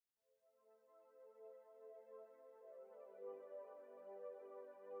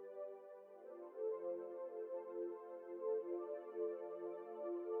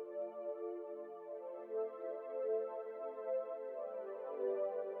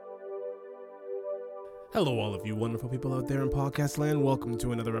Hello, all of you wonderful people out there in podcast land. Welcome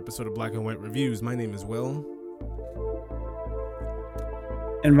to another episode of Black and White Reviews. My name is Will.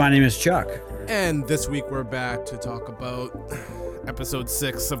 And my name is Chuck. And this week we're back to talk about episode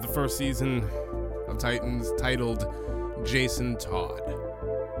 6 of the first season of Titans, titled Jason Todd.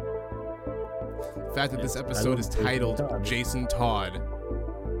 The fact that this episode is titled Jason Todd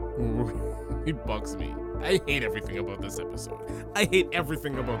really bugs me. I hate everything about this episode.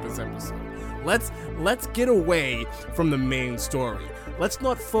 Let's get away from the main story. Let's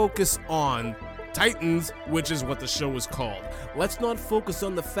not focus on Titans, which is what the show is called. Let's not focus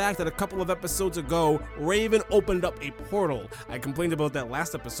on the fact that a couple of episodes ago, Raven opened up a portal. I complained about that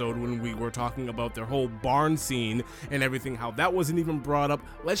last episode when we were talking about their whole barn scene and everything, how that wasn't even brought up.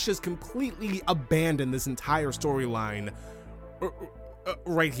 Let's just completely abandon this entire storyline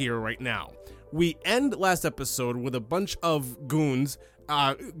right here, right now. We end last episode with a bunch of goons,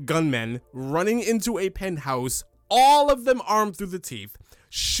 gunmen, running into a penthouse, all of them armed through the teeth,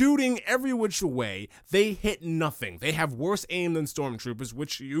 shooting every which way. They hit nothing. They have worse aim than stormtroopers,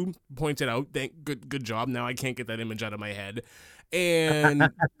 which you pointed out. Good job. Now I can't get that image out of my head. And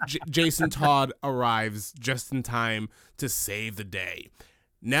Jason Todd arrives just in time to save the day.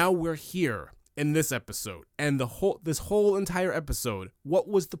 Now we're here in this episode, and this whole entire episode. What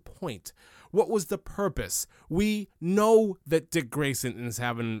was the point? What was the purpose? We know that Dick Grayson is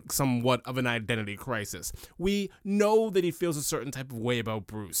having somewhat of an identity crisis. We know that he feels a certain type of way about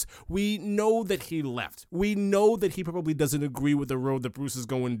Bruce. We know that he left. We know that he probably doesn't agree with the road that Bruce is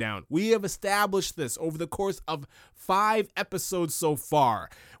going down. We have established this over the course of 5 episodes so far.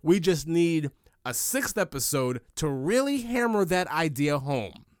 We just need a 6th episode to really hammer that idea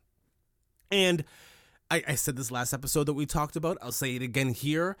home. And I said this last episode that we talked about. I'll say it again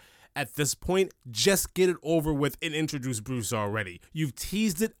here. At this point, just get it over with and introduce Bruce already. You've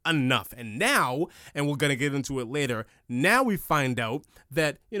teased it enough. And now, and we're going to get into it later, now we find out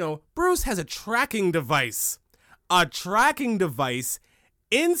that, Bruce has a tracking device. A tracking device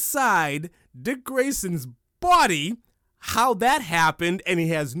inside Dick Grayson's body. How that happened, and he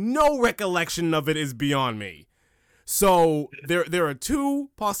has no recollection of it, is beyond me. So there are 2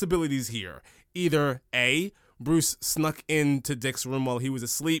 possibilities here. Either A, Bruce snuck into Dick's room while he was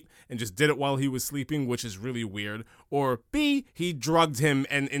asleep and just did it while he was sleeping, which is really weird. Or B, he drugged him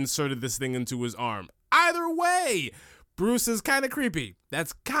and inserted this thing into his arm. Either way, Bruce is kind of creepy.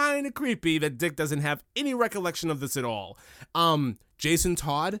 That's kind of creepy that Dick doesn't have any recollection of this at all. Jason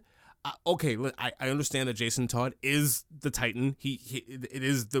Todd. Okay, I understand that Jason Todd is the Titan. It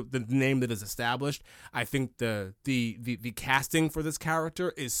is the name that is established. I think the casting for this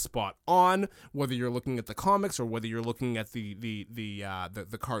character is spot on. Whether you're looking at the comics or whether you're looking at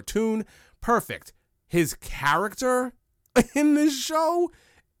the cartoon, perfect. His character in this show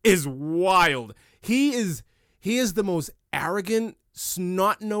is wild. He is the most arrogant,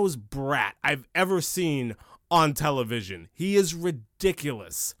 snot-nosed brat I've ever seen on television. He is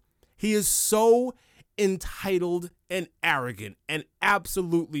ridiculous. He is so entitled and arrogant and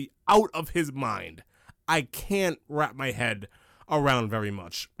absolutely out of his mind. I can't wrap my head around very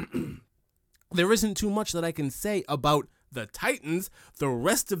much. There isn't too much that I can say about the Titans, the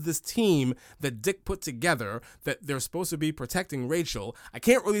rest of this team that Dick put together, that they're supposed to be protecting Rachel. I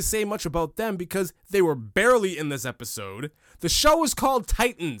can't really say much about them because they were barely in this episode. The show is called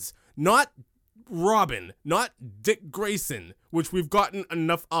Titans, not Robin, not Dick Grayson, which we've gotten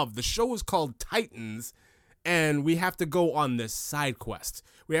enough of. The show is called Titans, and we have to go on this side quest.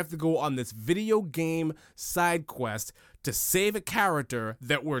 We have to go on this video game side quest to save a character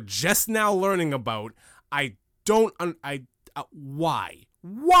that we're just now learning about. Why?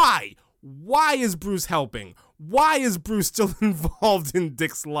 Why is Bruce helping? Why is Bruce still involved in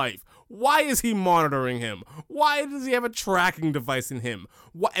Dick's life? Why is he monitoring him? Why does he have a tracking device in him?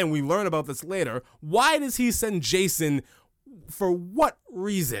 And we learn about this later. Why does he send Jason? For what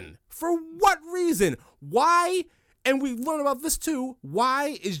reason? Why? And we learn about this too.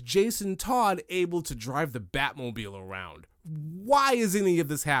 Why is Jason Todd able to drive the Batmobile around? Why is any of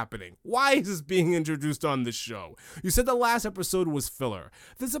this happening? Why is this being introduced on this show? You said the last episode was filler.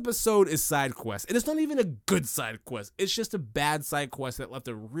 This episode is side quest, and it's not even a good side quest. It's just a bad side quest that left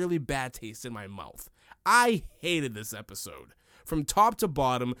a really bad taste in my mouth. I hated this episode. From top to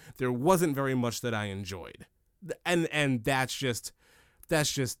bottom, there wasn't very much that I enjoyed. And that's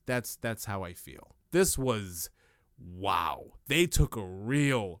how I feel. This was, wow. They took a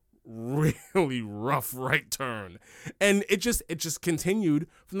really rough right turn, and it just continued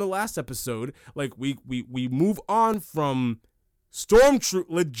from the last episode. Like we move on from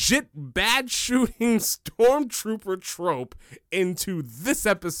legit bad shooting stormtrooper trope into this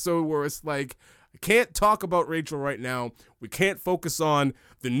episode where it's like, I can't talk about Rachel right now. We can't focus on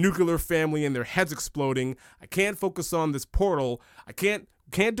the nuclear family and their heads exploding. I can't focus on this portal. I can't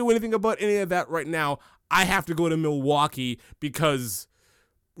do anything about any of that right now. I have to go to Milwaukee because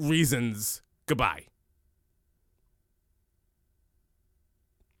reasons. Goodbye.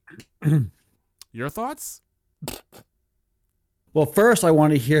 Your thoughts? Well, first, I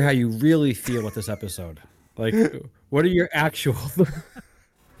want to hear how you really feel with this episode. Like, what are your actual...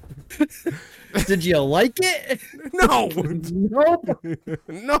 Did you like it? No. Nope.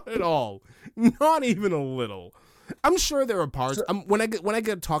 Not at all. Not even a little. I'm sure there are parts. When I get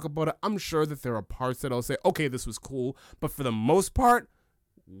to talk about it, I'm sure that there are parts that I'll say, okay, this was cool. But for the most part,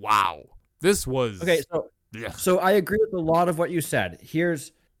 wow, this was... Okay, yeah. So I agree with a lot of what you said.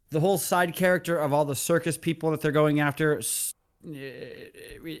 Here's the whole side character of all the circus people that they're going after.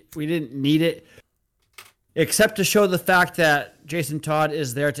 We didn't need it, except to show the fact that Jason Todd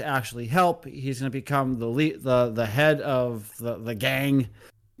is there to actually help. He's going to become the head of the gang,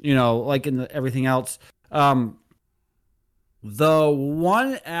 like in everything else. The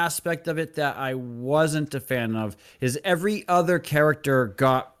one aspect of it that I wasn't a fan of is every other character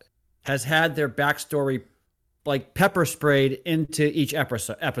has had their backstory like pepper sprayed into each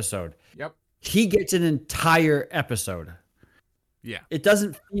episode. Yep. He gets an entire episode. Yeah. It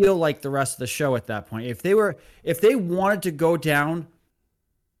doesn't feel like the rest of the show at that point. If they wanted to go down,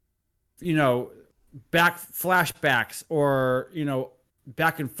 back flashbacks or,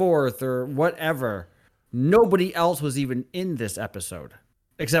 back and forth or whatever, nobody else was even in this episode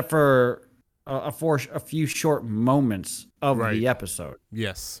except for a few short moments of the episode.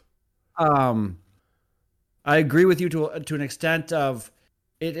 Yes. I agree with you to an extent of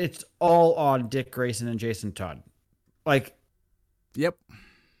it's all on Dick Grayson and Jason Todd. Like, yep.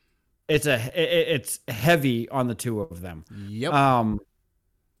 It's heavy on the two of them. Yep.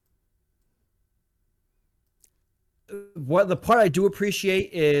 What the part I do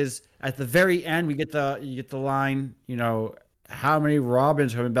appreciate is at the very end you get the line, how many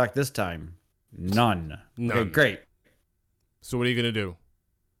Robins are coming back this time? None. Okay, great. So what are you gonna do?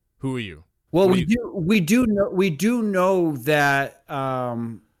 Who are you? Well, we do know that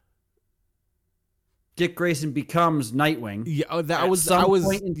Dick Grayson becomes Nightwing. Yeah, point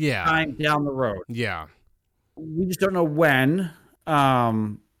in time down the road. Yeah. We just don't know when.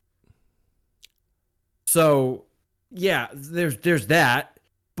 So yeah, there's that.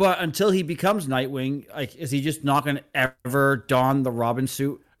 But until he becomes Nightwing, like, is he just not going to ever don the Robin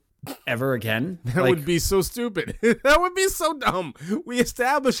suit ever again? That would be so stupid. That would be so dumb. We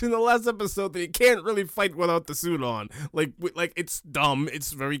established in the last episode that he can't really fight without the suit on. Like it's dumb.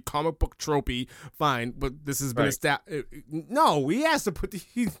 It's very comic book tropey. Fine, but this has been established. No, he has to put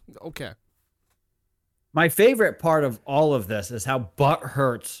okay. My favorite part of all of this is how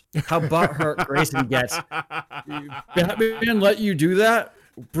butthurt Grayson gets. Batman let you do that?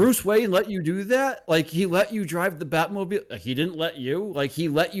 Bruce Wayne let you do that? Like, he let you drive the Batmobile? Like, he didn't let you? Like, he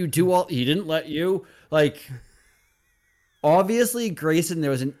let you do he didn't let you? Like, obviously, Grayson,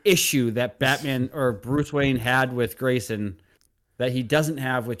 there was an issue that Batman or Bruce Wayne had with Grayson that he doesn't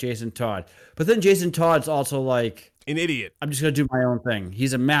have with Jason Todd. But then Jason Todd's also like... an idiot. I'm just going to do my own thing.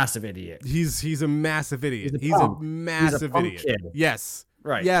 He's a massive idiot. He's a massive idiot. He's a massive idiot. Kid. Yes.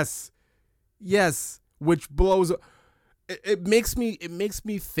 Right. Yes. Which blows... It makes me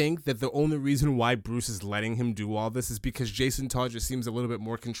think that the only reason why Bruce is letting him do all this is because Jason Todd just seems a little bit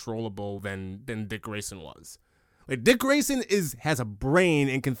more controllable than Dick Grayson was. Like, Dick Grayson has a brain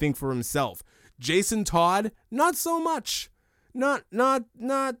and can think for himself. Jason Todd, not so much. Not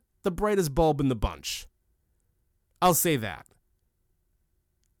the brightest bulb in the bunch. I'll say that.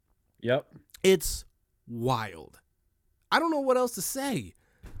 Yep. It's wild. I don't know what else to say.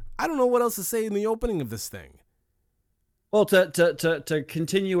 I don't know what else to say in the opening of this thing. Well, to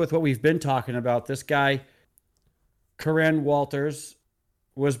continue with what we've been talking about, this guy, Corinne Walters,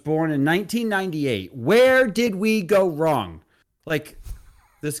 was born in 1998. Where did we go wrong? Like,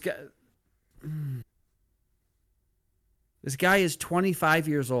 this guy is 25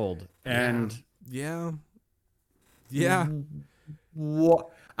 years old, and yeah.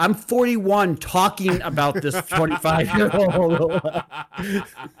 What? I'm 41 talking about this 25-year-old.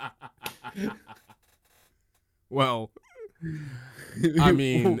 Well, I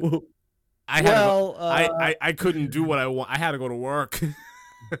mean, I couldn't do what I want. I had to go to work.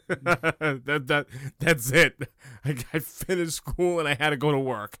 That's it. I finished school and I had to go to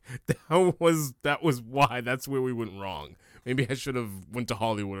work. That was why. That's where we went wrong. Maybe I should have went to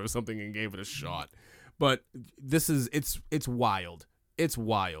Hollywood or something and gave it a shot. But it's wild. It's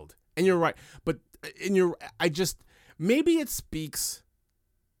wild. And you're right. But maybe it speaks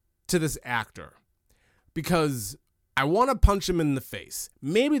to this actor. because I want to punch him in the face.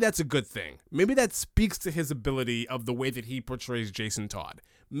 Maybe that's a good thing. Maybe that speaks to his ability of the way that he portrays Jason Todd.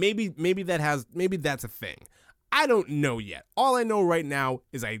 Maybe that's a thing. I don't know yet. All I know right now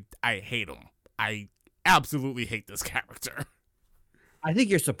is I hate him. I absolutely hate this character. I think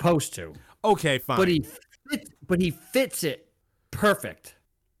you're supposed to. Okay, fine. But he fits it perfect.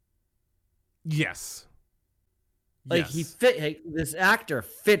 Yes. Like this actor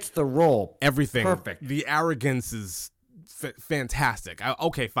fits the role. Everything. Perfect. The arrogance is fantastic.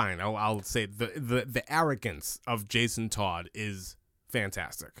 Okay, fine. I'll say the arrogance of Jason Todd is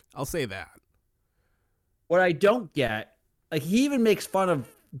fantastic. I'll say that. What I don't get, like, he even makes fun of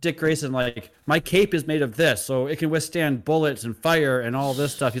Dick Grayson, like, my cape is made of this, so it can withstand bullets and fire and all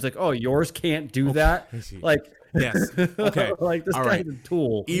this stuff. He's like, oh, yours can't do that? Like, yes. Okay. Like, this guy's a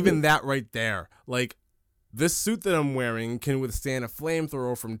tool. Even that right there. Like, this suit that I'm wearing can withstand a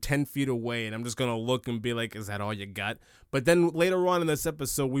flamethrower from 10 feet away, and I'm just going to look and be like, is that all you got? But then later on in this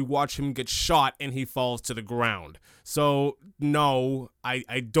episode, we watch him get shot, and he falls to the ground. So, no,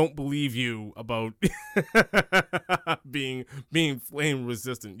 I don't believe you about being flame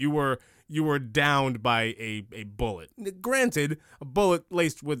resistant. You were downed by a bullet. Granted, a bullet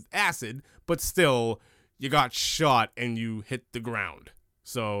laced with acid, but still, you got shot, and you hit the ground.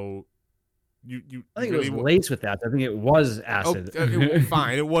 So... I think really it was laced with that. I think it was acid.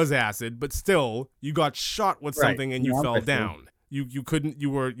 Fine, it was acid, but still, you got shot with something and you fell down. You couldn't.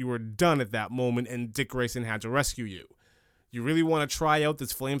 You were done at that moment, and Dick Grayson had to rescue you. You really want to try out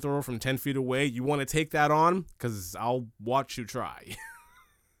this flamethrower from 10 feet away? You want to take that on? Because I'll watch you try.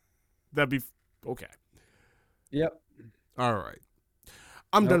 That'd be okay. Yep. All right.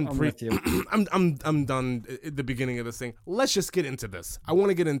 I'm done. I'm done at the beginning of this thing. Let's just get into this. I want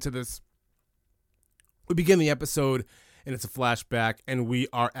to get into this. We begin the episode, and it's a flashback, and we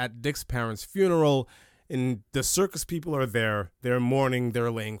are at Dick's parents' funeral, and the circus people are there. They're mourning,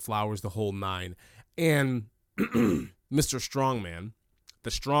 they're laying flowers, the whole nine. And Mr. Strongman, the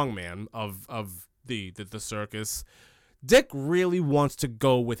strongman of the circus, Dick really wants to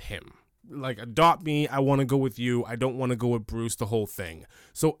go with him. Like, adopt me, I want to go with you, I don't want to go with Bruce, the whole thing.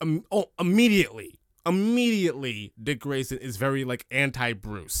 So immediately, Dick Grayson is very, like,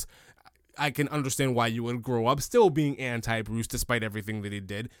 anti-Bruce. I can understand why you would grow up still being anti-Bruce despite everything that he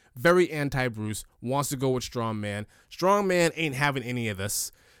did. Very anti-Bruce, wants to go with Strongman. Strongman ain't having any of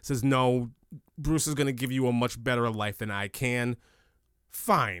this. Says, no, Bruce is going to give you a much better life than I can.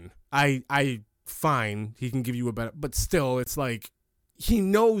 Fine. Fine. He can give you a better, but still, it's like, he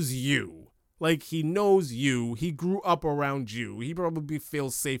knows you. Like, he knows you. He grew up around you. He probably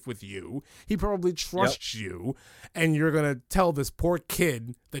feels safe with you. He probably trusts you. And you're going to tell this poor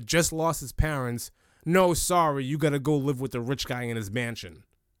kid that just lost his parents, no, sorry, you got to go live with the rich guy in his mansion.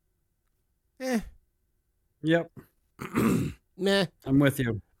 Yep. Meh. I'm with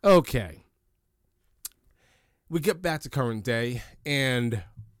you. Okay. We get back to current day, and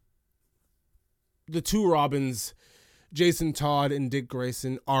the two Robins, Jason Todd and Dick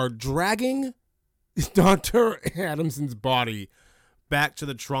Grayson, are dragging Dr. Adamson's body back to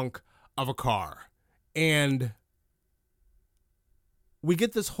the trunk of a car. And we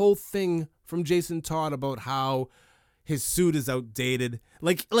get this whole thing from Jason Todd about how his suit is outdated.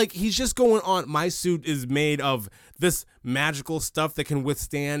 Like he's just going on, my suit is made of this magical stuff that can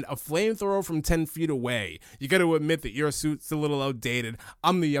withstand a flamethrower from 10 feet away. You got to admit that your suit's a little outdated.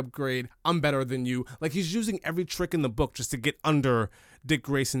 I'm the upgrade. I'm better than you. Like, he's using every trick in the book just to get under Dick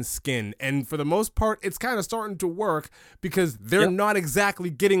Grayson's skin. And for the most part, it's kind of starting to work because they're not exactly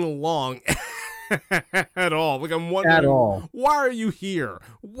getting along at all. Like, I'm wondering, why are you here?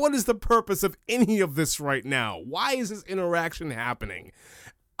 What is the purpose of any of this right now? Why is this interaction happening?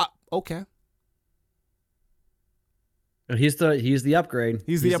 Okay. He's the upgrade.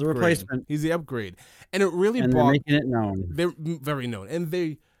 He's the replacement. He's the upgrade. And it really they're making it known. They're very known. And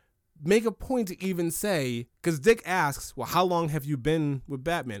they make a point to even say, because Dick asks, well, how long have you been with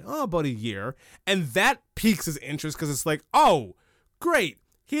Batman? Oh, about a year. And that piques his interest because it's like, oh, great.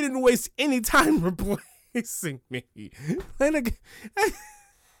 He didn't waste any time replacing me. And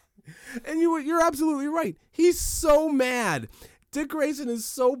you're absolutely right. He's so mad. Dick Grayson is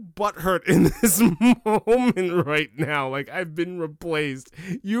so butthurt in this moment right now. Like, I've been replaced.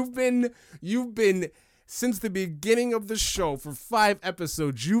 You've been since the beginning of the show for 5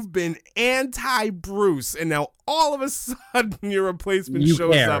 episodes. You've been anti-Bruce, and now all of a sudden your replacement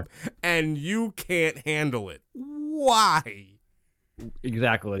shows up, and you can't handle it. Why?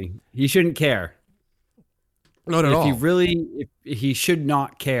 Exactly. He shouldn't care. Not at all. He should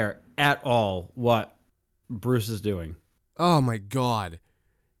not care at all what Bruce is doing. Oh my God.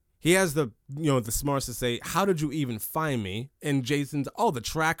 he has the smarts to say, how did you even find me? And Jason's, the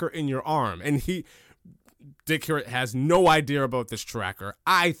tracker in your arm. And Dick here has no idea about this tracker.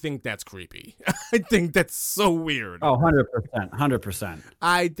 I think that's creepy. I think that's so weird. Oh, 100%. 100%.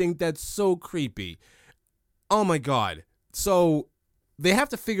 I think that's so creepy. Oh my God. So they have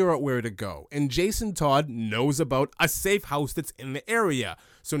to figure out where to go. And Jason Todd knows about a safe house that's in the area.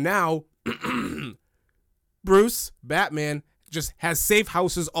 So now Bruce, Batman, just has safe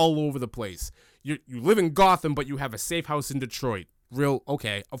houses all over the place. You live in Gotham, but you have a safe house in Detroit.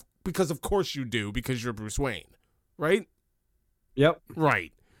 Okay. Because of course you do, because you're Bruce Wayne, right? Yep.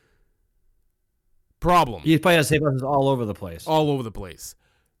 Right. Problem. He probably has safe houses all over the place. All over the place.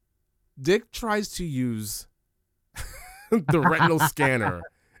 Dick tries to use the retinal scanner,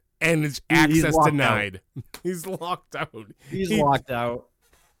 and it's access denied. He's locked out. He's locked out.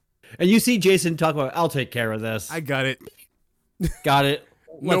 And you see Jason talk about, I'll take care of this. I got it. Got it.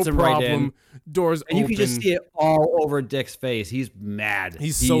 No problem. Right in. Doors and open. You can just see it all over Dick's face. He's mad.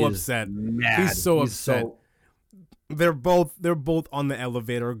 He's so upset. Mad. He's so upset. They're both on the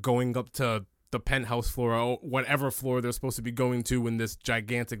elevator going up to the penthouse floor, or whatever floor they're supposed to be going to in this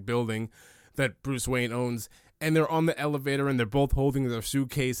gigantic building that Bruce Wayne owns. And they're on the elevator, and they're both holding their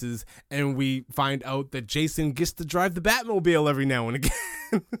suitcases, and we find out that Jason gets to drive the Batmobile every now and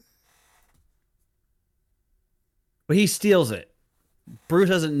again. But he steals it. Bruce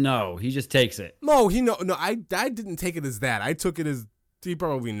doesn't know. He just takes it. No, I didn't take it as that. I took it as he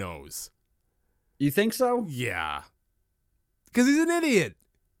probably knows. You think so? Yeah. Because he's an idiot.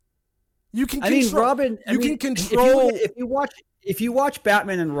 You can control. I mean, Robin. You can control. If you watch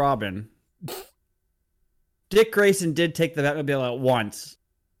Batman and Robin, Dick Grayson did take the Batmobile out once.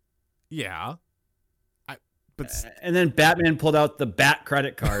 Yeah. And then Batman pulled out the Bat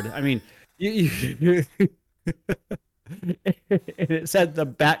credit card. I mean, it said the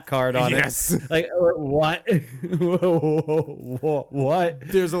Bat card on it. Like, what? What?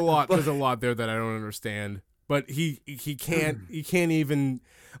 There's a lot there that I don't understand. But he can't even,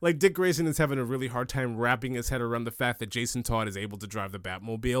 like, Dick Grayson is having a really hard time wrapping his head around the fact that Jason Todd is able to drive the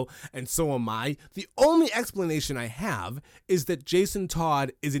Batmobile, and so am I. The only explanation I have is that Jason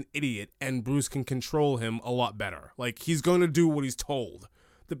Todd is an idiot and Bruce can control him a lot better. Like, he's going to do what he's told.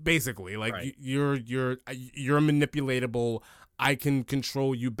 Basically, like, right. You're manipulatable. I can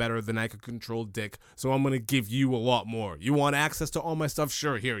control you better than I could control Dick, so I'm going to give you a lot more. You want access to all my stuff?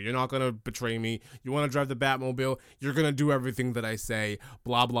 Sure, here. You're not going to betray me. You want to drive the Batmobile? You're going to do everything that I say,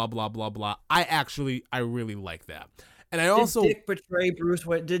 blah, blah, blah, blah, blah. I really like that. And I also... Did Dick betray Bruce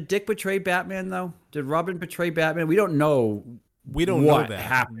Wayne? Did Dick betray Batman, though? Did Robin betray Batman? We don't know. We don't know that.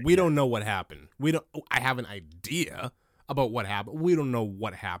 Happened. We don't know what happened. I have an idea about what happened. We don't know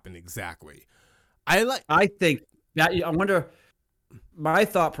what happened exactly. I think that, I wonder... My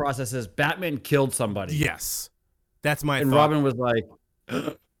thought process is Batman killed somebody. Yes. That's my thought. And Robin was like,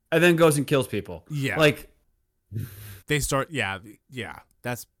 and then goes and kills people. Yeah. Like, they start, yeah.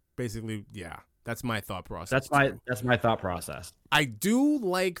 That's basically, yeah. That's my thought process. That's my thought process. I do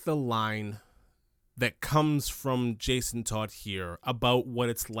like the line that comes from Jason Todd here about what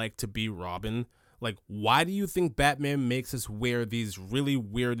it's like to be Robin. Like, why do you think Batman makes us wear these really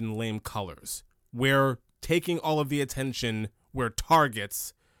weird and lame colors? We're taking all of the attention... We're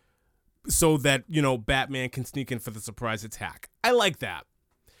targets so that, Batman can sneak in for the surprise attack. I like that.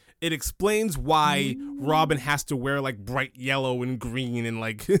 It explains why Robin has to wear, like, bright yellow and green and,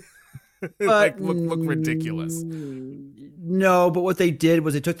 like, like look ridiculous. No, but what they did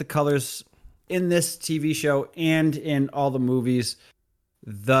was they took the colors in this TV show and in all the movies.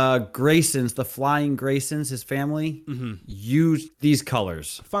 The Graysons, the Flying Graysons, his family, used these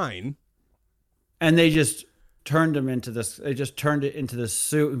colors. Fine. And they just... turned him into this. They just turned it into this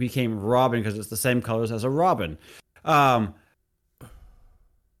suit and became Robin because it's the same colors as a Robin. I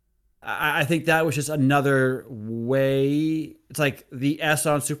think that was just another way. It's like the S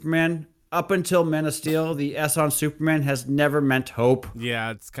on Superman. Up until Men of Steel, the S on Superman has never meant hope. Yeah,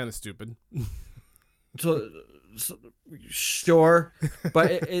 it's kind of stupid. so sure,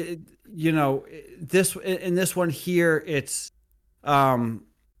 but this in this one here, it's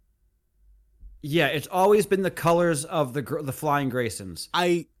yeah, it's always been the colors of the Flying Graysons.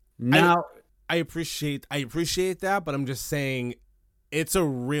 I appreciate that, but I'm just saying it's a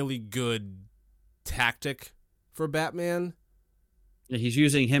really good tactic for Batman. Yeah, he's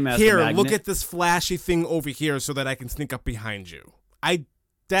using him as here. The magnet. Look at this flashy thing over here, so that I can sneak up behind you.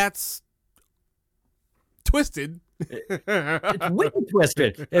 That's twisted. It's wicked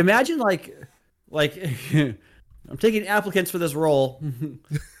twisted. Imagine like I'm taking applicants for this role.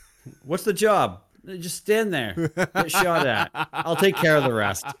 What's the job? Just stand there. Get shot at. I'll take care of the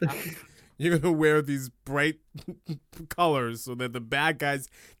rest. You're going to wear these bright colors so that the bad guys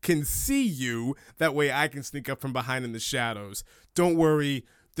can see you. That way I can sneak up from behind in the shadows. Don't worry.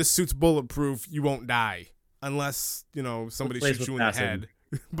 This suit's bulletproof. You won't die. Unless, somebody shoots you in the head.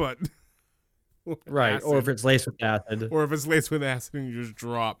 But... Right, acid. Or if it's laced with acid. Or if it's laced with acid and you just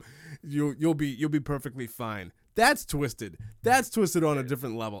drop. You'll be perfectly fine. That's twisted. That's twisted on a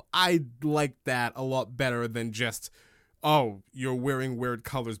different level. I like that a lot better than just... oh, you're wearing weird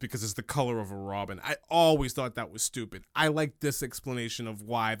colors because it's the color of a robin. I always thought that was stupid. I like this explanation of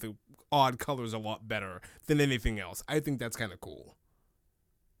why the odd color is a lot better than anything else. I think that's kind of cool.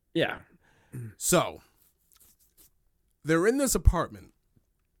 Yeah. So, they're in this apartment,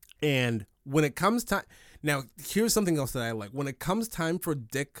 and when it comes time... now, here's something else that I like. When it comes time for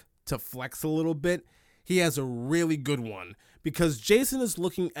Dick to flex a little bit, he has a really good one, because Jason is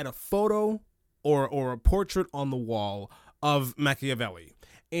looking at a photo... or a portrait on the wall of Machiavelli.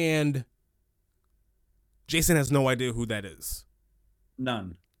 And Jason has no idea who that is.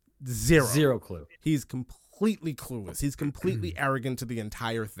 None. Zero clue. He's completely clueless. He's completely arrogant to the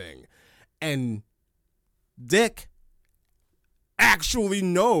entire thing. And Dick actually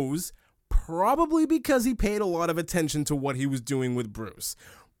knows, probably because he paid a lot of attention to what he was doing with Bruce.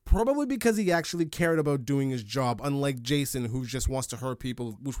 Probably because he actually cared about doing his job, unlike Jason, who just wants to hurt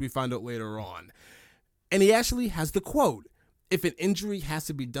people, which we find out later on. And he actually has the quote, "If an injury has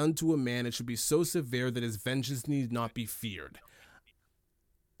to be done to a man, it should be so severe that his vengeance need not be feared."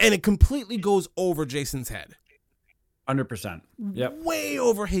 And it completely goes over Jason's head. 100%. Yep. Way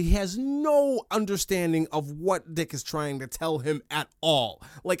over. He has no understanding of what Dick is trying to tell him at all.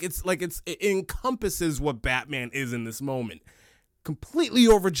 It encompasses what Batman is in this moment. Completely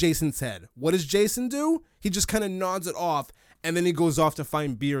over Jason's head. What does Jason do? He just kind of nods it off, and then he goes off to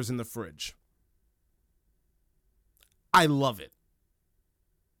find beers in the fridge. I love it.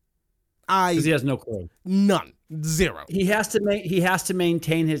 Because he has no clue. None. Zero. He has to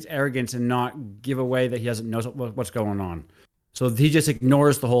maintain his arrogance and not give away that he doesn't know what's going on. So he just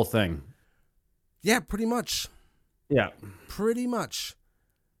ignores the whole thing. Yeah, pretty much. Yeah. Pretty much.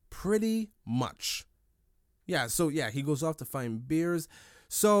 Yeah, so he goes off to find beers.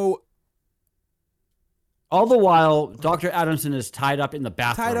 So all the while, Dr. Adamson is tied up in the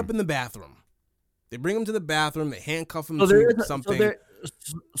bathroom. They bring him to the bathroom. They handcuff him to something.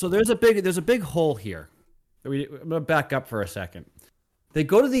 So there's a big hole here. I'm going to back up for a second. They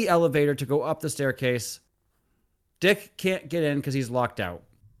go to the elevator to go up the staircase. Dick can't get in because he's locked out.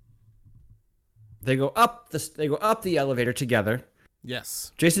 They go up the elevator together.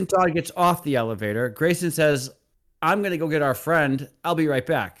 Yes. Jason Todd gets off the elevator. Grayson says, "I'm going to go get our friend. I'll be right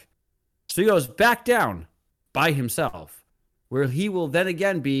back." So he goes back down by himself, where he will then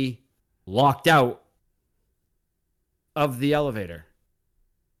again be locked out of the elevator.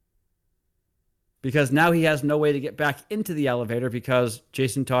 Because now he has no way to get back into the elevator because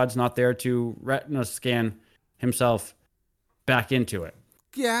Jason Todd's not there to retina scan himself back into it.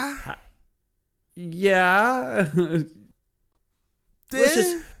 Yeah. Yeah.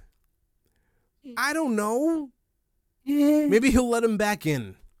 I don't know. Maybe he'll let him back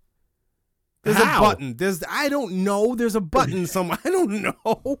in. There's How? a button. I don't know. There's a button somewhere. I don't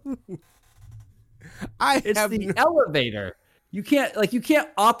know. It's the elevator. You can't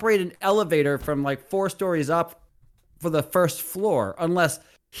operate an elevator from 4 stories up for the first floor unless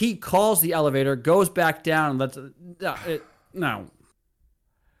he calls the elevator, goes back down, no.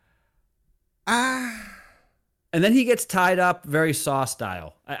 And then he gets tied up very Saw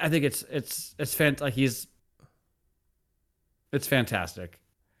style. I think it's fantastic,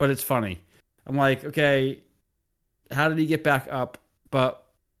 but it's funny. I'm like, okay, how did he get back up? But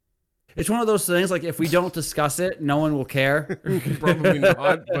it's one of those things, if we don't discuss it, no one will care. Probably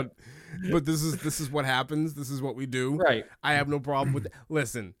not, but this is what happens. This is what we do. Right. I have no problem with it.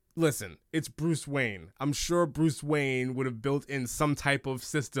 Listen, it's Bruce Wayne. I'm sure Bruce Wayne would have built in some type of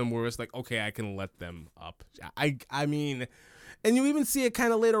system where it's okay, I can let them up. I mean, and you even see it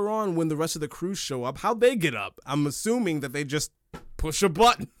kind of later on when the rest of the crew show up, how they get up. I'm assuming that they just push a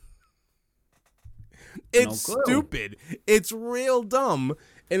button. It's stupid. It's real dumb.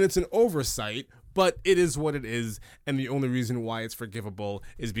 And it's an oversight, but it is what it is, and the only reason why it's forgivable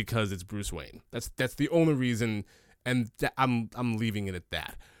is because it's Bruce Wayne. That's the only reason, and I'm leaving it at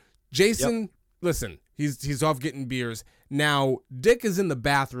that. Jason, Listen, he's off getting beers. Now, Dick is in the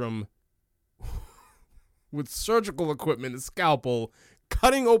bathroom with surgical equipment, a scalpel,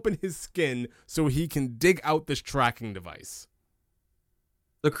 cutting open his skin so he can dig out this tracking device.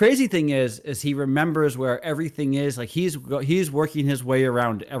 The crazy thing is he remembers where everything is. Like he's working his way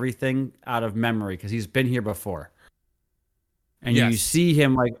around everything out of memory because he's been here before. And you Yes. see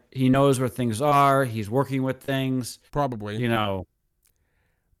him like he knows where things are. He's working with things. Probably. You know.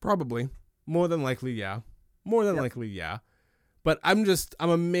 Probably. More than likely, yeah. More than likely, yeah. But I'm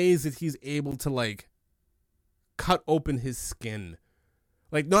amazed that he's able to like cut open his skin.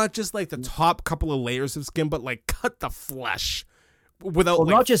 Like not just like the top couple of layers of skin, but like cut the flesh without Well,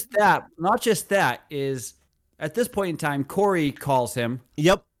 like not just that is at this point in time, Corey calls him.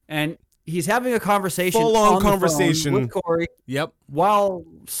 Yep. And he's having a conversation. Full-on on conversation the phone with Corey. Yep. While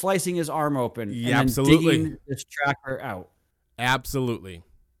slicing his arm open. Yeah, and then absolutely. digging this tracker out. Absolutely.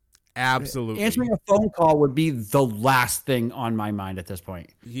 Absolutely. Answering a phone call would be the last thing on my mind at this point.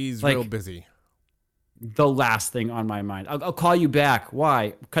 He's like, real busy. The last thing on my mind. I'll call you back. Why?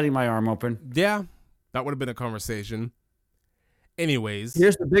 I'm cutting my arm open. Yeah, that would have been a conversation. Anyways.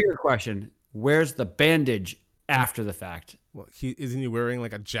 Here's the bigger question. Where's the bandage after the fact? Well, isn't he wearing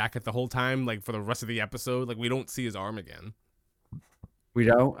like a jacket the whole time, like for the rest of the episode? Like we don't see his arm again. We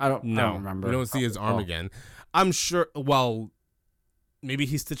don't? I don't No, remember. we don't see his arm again. I'm sure, well, maybe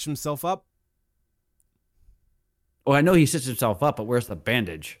he stitched himself up. Well, I know he stitched himself up, but where's the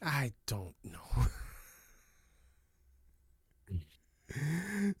bandage? I don't know.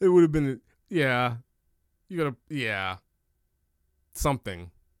 It would have been, yeah. You gotta, yeah. Something.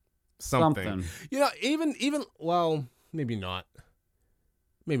 You know, even, well, maybe not.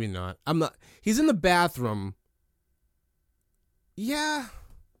 Maybe not. I'm not. He's in the bathroom. Yeah.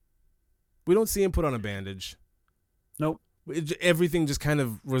 We don't see him put on a bandage. Nope. Everything just kind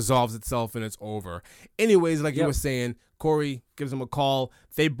of resolves itself and it's over. Anyways, like you were saying, Corey gives him a call.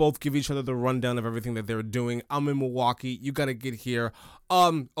 They both give each other the rundown of everything that they're doing. I'm in Milwaukee. You got to get here.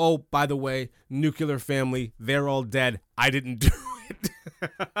 Oh, by the way, nuclear family, they're all dead. I didn't do it.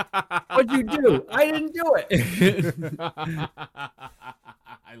 What'd you do? I didn't do it.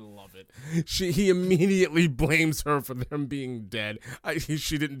 I love it. He immediately blames her for them being dead.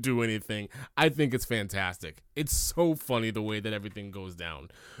 She didn't do anything. I think it's fantastic. It's so funny the way that everything goes down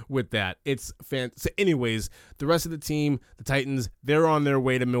with that. It's So anyways, the rest of the team, the Titans, they're on their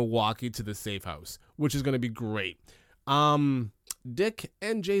way to Milwaukee to the safe house, which is going to be great. Dick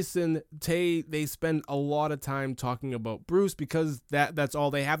and Jason, they spend a lot of time talking about Bruce because that's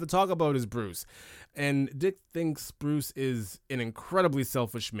all they have to talk about is Bruce. And Dick thinks Bruce is an incredibly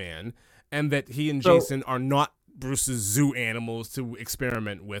selfish man and that he and Jason are not Bruce's zoo animals to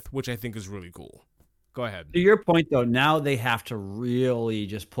experiment with, which I think is really cool. Go ahead. To your point, though, now they have to really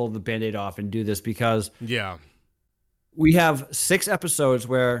just pull the Band-Aid off and do this because we have 6 episodes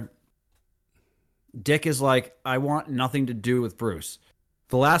where Dick is like, I want nothing to do with Bruce.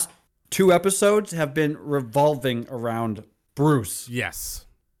 The last 2 episodes have been revolving around Bruce. Yes.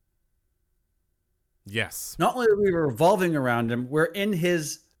 Not only are we revolving around him, we're in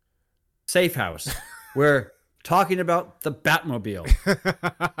his safe house. We're talking about the Batmobile.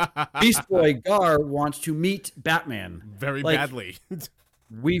 Beast Boy Gar wants to meet Batman. Very badly.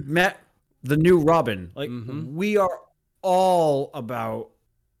 We've met the new Robin. We are all about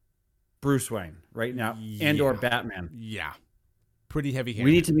Bruce Wayne right now and or Batman. Yeah. Pretty heavy-handed.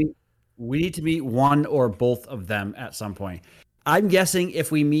 We need to meet one or both of them at some point. I'm guessing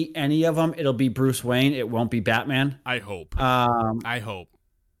if we meet any of them, it'll be Bruce Wayne. It won't be Batman. I hope. I hope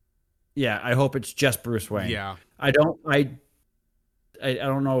it's just Bruce Wayne. Yeah. I don't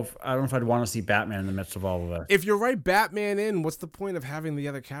know if I'd want to see Batman in the midst of all of this. If you write Batman in, what's the point of having the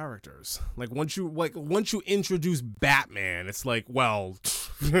other characters? Like once you introduce Batman, it's like, well,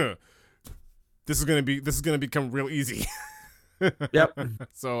 this is gonna become real easy. Yep.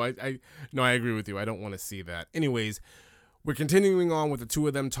 So I agree with you. I don't want to see that. Anyways, we're continuing on with the two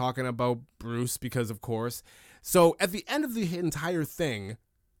of them talking about Bruce because of course. So at the end of the entire thing,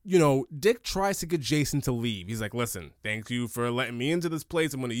 you know, Dick tries to get Jason to leave. He's like, listen, thank you for letting me into this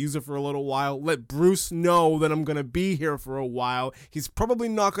place. I'm going to use it for a little while. Let Bruce know that I'm going to be here for a while. He's probably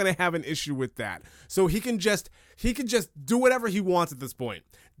not going to have an issue with that. So he can just do whatever he wants at this point.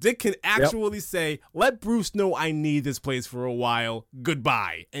 Dick can actually say, let Bruce know I need this place for a while.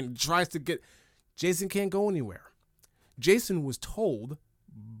 Goodbye. And tries to get... Jason can't go anywhere. Jason was told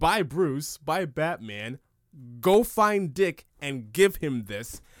by Bruce, by Batman, go find Dick and give him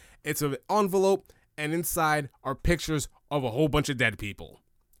this. It's an envelope, and inside are pictures of a whole bunch of dead people.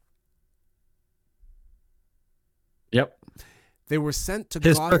 Yep. They were sent to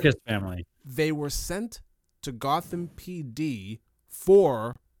his circus family. They were sent to Gotham PD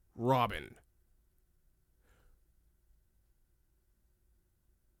for Robin.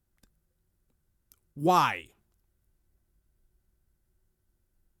 Why?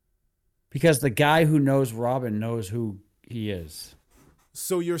 Because the guy who knows Robin knows who he is.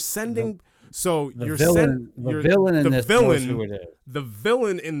 So you're sending. So The you're villain. The villain in this knows who it is. The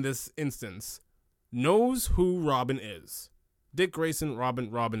villain in this instance knows who Robin is. Dick Grayson,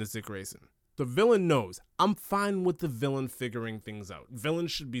 Robin is Dick Grayson. The villain knows. I'm fine with the villain figuring things out.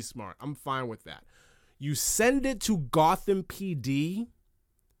 Villains should be smart. I'm fine with that. You send it to Gotham PD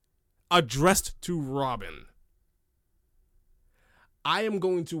addressed to Robin. I am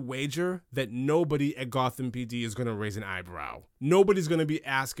going to wager that nobody at Gotham PD is going to raise an eyebrow. Nobody's going to be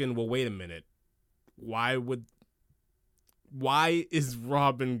asking, well, wait a minute. Why is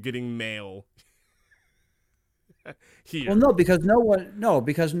Robin getting mail here? Well,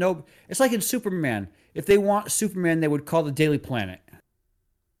 because it's like in Superman. If they want Superman, they would call the Daily Planet.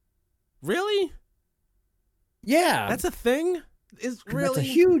 Really? Yeah. That's a thing? That's a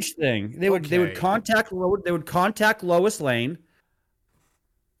huge thing. They would contact Lois Lane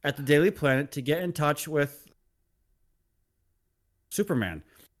at the Daily Planet to get in touch with Superman.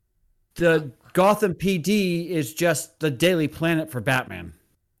 The Gotham PD is just the Daily Planet for Batman.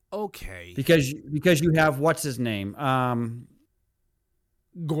 Okay. Because you have what's his name?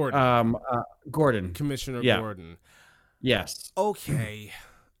 Gordon. Gordon. Commissioner Gordon. Yes. Okay.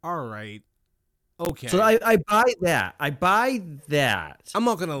 All right. Okay. So I buy that. I buy that. I'm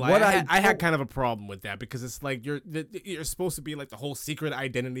not gonna lie. I had kind of a problem with that because it's like you're supposed to be like the whole secret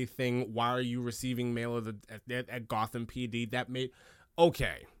identity thing. Why are you receiving mail at Gotham PD? That made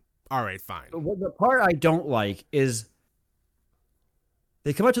okay. All right, fine. The part I don't like is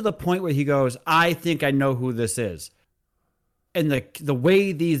they come up to the point where he goes, "I think I know who this is," and the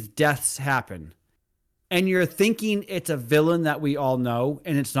way these deaths happen, and you're thinking it's a villain that we all know,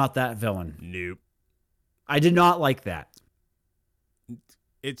 and it's not that villain. Nope. I did not like that.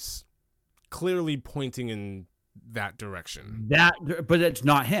 It's clearly pointing in that direction. But it's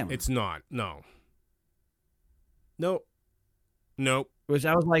not him. It's not. No. Nope. Which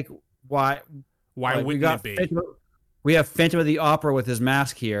I was like, why? Why like, wouldn't it be? We have Phantom of the Opera with his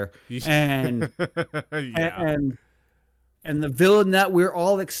mask here, and yeah. and the villain that we're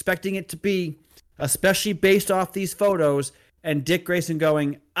all expecting it to be, especially based off these photos. And Dick Grayson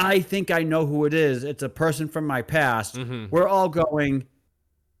going, I think I know who it is. It's a person from my past. Mm-hmm. We're all going,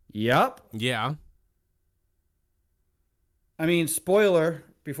 yep. Yeah. I mean, spoiler,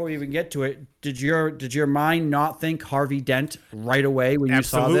 before we even get to it, did your mind not think Harvey Dent right away when you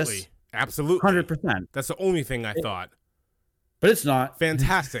saw this? Absolutely. 100%. That's the only thing I thought. But it's not.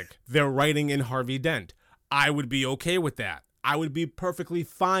 Fantastic. They're writing in Harvey Dent. I would be okay with that. I would be perfectly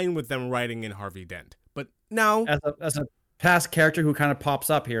fine with them writing in Harvey Dent. But no. As a past character who kind of pops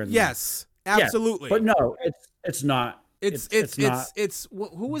up here and there. Yes, absolutely. Yeah, but no, it's not. It's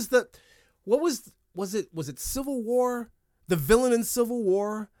who was the what was it Civil War? The villain in Civil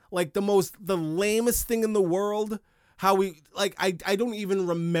War? Like the lamest thing in the world? How we I don't even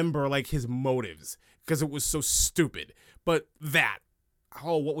remember like his motives because it was so stupid. But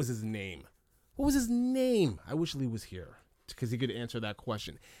what was his name? What was his name? I wish Lee was here because he could answer that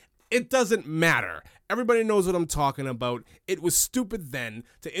question. It doesn't matter. Everybody knows what I'm talking about. It was stupid then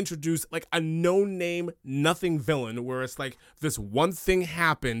to introduce like a no-name, nothing villain where it's like this one thing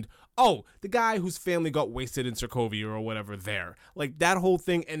happened. Oh, the guy whose family got wasted in Sokovia or whatever there. Like that whole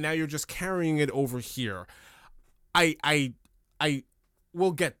thing, and now you're just carrying it over here.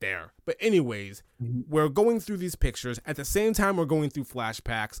 We'll get there. But anyways, we're going through these pictures. At the same time, we're going through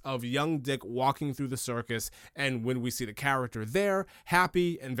flashbacks of young Dick walking through the circus. And when we see the character there,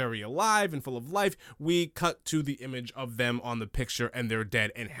 happy and very alive and full of life, we cut to the image of them on the picture and they're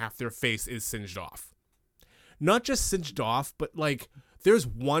dead and half their face is singed off. Not just singed off, but like there's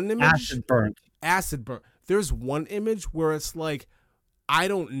one image. Acid burnt. There's one image where it's like, I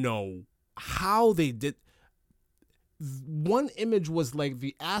don't know how they did. One image was like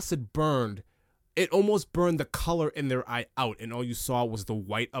the acid burned. It almost burned the color in their eye out, and all you saw was the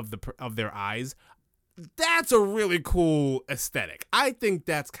white of their eyes. That's a really cool aesthetic. I think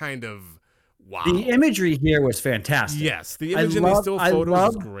that's kind of wow. The imagery here was fantastic. Yes, the image in these still photos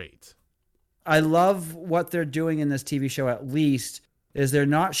is great. I love what they're doing in this TV show. At least is they're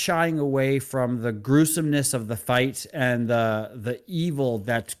not shying away from the gruesomeness of the fight and the evil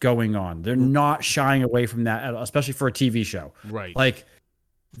that's going on. They're not shying away from that, especially for a TV show. Right. Like,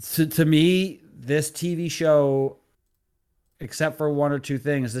 to me, this TV show, except for one or two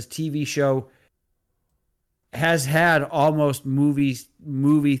things, this TV show has had almost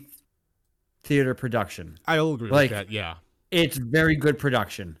movie theater production. I'll agree with that, yeah. It's very good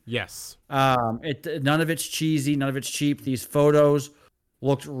production. Yes. None of it's cheesy, none of it's cheap. These photos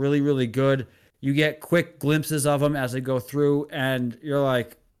looked really, really good. You get quick glimpses of them as they go through, and you're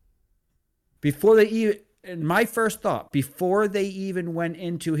like, before they even, my first thought, before they even went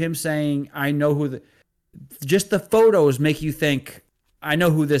into him saying, I know who just the photos make you think, I know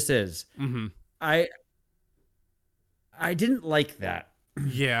who this is. Mm-hmm. I didn't like that.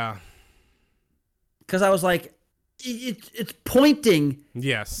 Yeah. Because I was like, it's pointing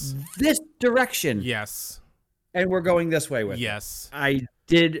Yes. this direction. Yes. And we're going this way with Yes. it. I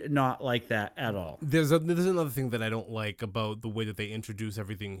did not like that at all. There's another thing that I don't like about the way that they introduce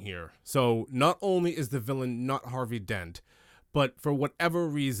everything here. So not only is the villain not Harvey Dent, but for whatever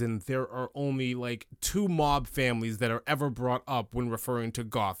reason, there are only like 2 mob families that are ever brought up when referring to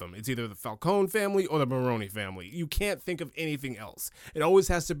Gotham. It's either the Falcone family or the Maroney family. You can't think of anything else. It always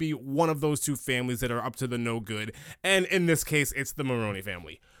has to be one of those 2 families that are up to the no good. And in this case, it's the Maroney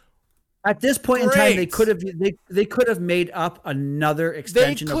family. At this point in time, they could have made up another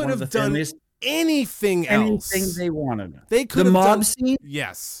extension of one of the families. Anything else. Anything they wanted. They could the have mob done, scene.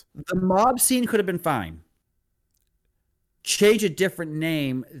 Yes. The mob scene could have been fine. Change a different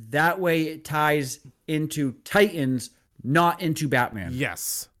name. That way it ties into Titans, not into Batman.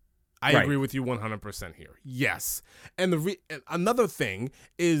 Yes. I agree with you 100% here. Yes. And another thing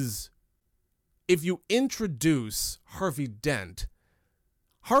is, if you introduce Harvey Dent's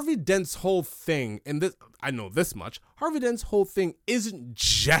whole thing, and this, I know this much, Harvey Dent's whole thing isn't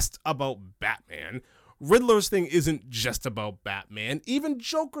just about Batman. Riddler's thing isn't just about Batman. Even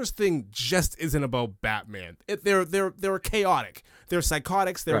Joker's thing just isn't about Batman. They're chaotic. They're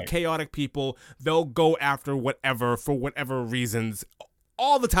psychotics. They're chaotic people. They'll go after whatever for whatever reasons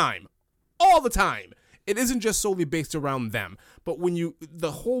all the time. All the time. It isn't just solely based around them. But when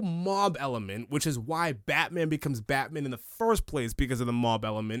the whole mob element, which is why Batman becomes Batman in the first place because of the mob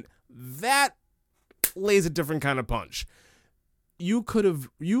element, that lays a different kind of punch. You could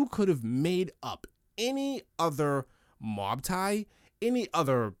have made up any other mob tie, any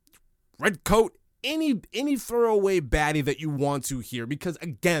other red coat, any throwaway baddie that you want to here, because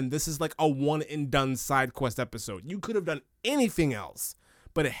again, this is like a one and done side quest episode. You could have done anything else,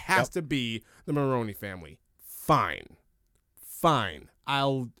 but it has to be the Maroney family. Fine.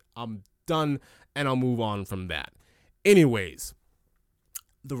 I'm done, and I'll move on from that. Anyways,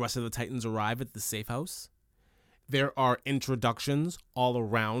 the rest of the Titans arrive at the safe house. There are introductions all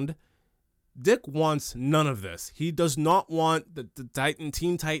around. Dick wants none of this. He does not want the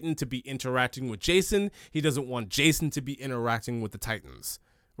Teen Titan to be interacting with Jason. He doesn't want Jason to be interacting with the Titans,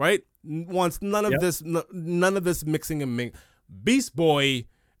 right? Wants none of this, none of this mixing and mingling. Beast Boy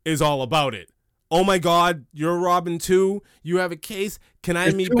is all about it. Oh my God, you're Robin too? You have a case? Can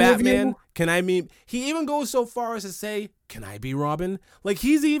I meet Batman? Can I meet... He even goes so far as to say, can I be Robin? Like,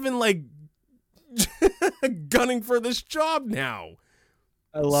 he's even like gunning for this job now.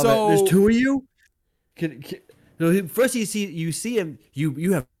 I love it. There's 2 of you. First, you see him.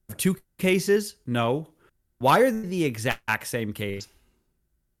 You have 2 cases. No, why are they the exact same case?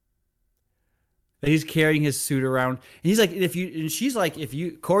 He's carrying his suit around. And he's like,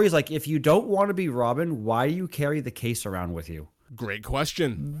 Corey's like, if you don't want to be Robin, why do you carry the case around with you? Great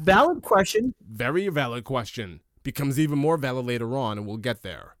question. Valid question. Very valid question. Becomes even more valid later on, and we'll get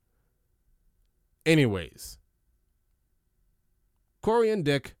there. Anyways. Corey and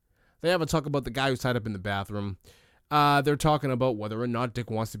Dick, they have a talk about the guy who's tied up in the bathroom. They're talking about whether or not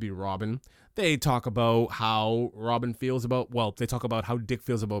Dick wants to be Robin. They talk about how Robin feels about, they talk about how Dick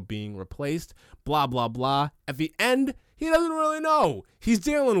feels about being replaced, blah, blah, blah. At the end, he doesn't really know. He's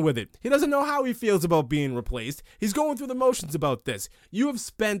dealing with it. He doesn't know how he feels about being replaced. He's going through the motions about this. You have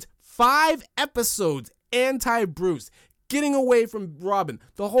spent 5 episodes anti-Bruce, getting away from Robin,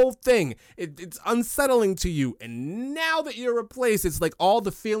 the whole thing. It's unsettling to you. And now that you're replaced, it's like all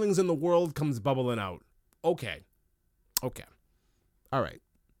the feelings in the world comes bubbling out. Okay. All right.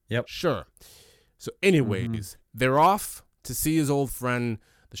 Yep. Sure. So anyways, they're off to see his old friend,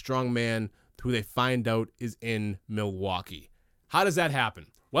 the strong man, who they find out is in Milwaukee. How does that happen?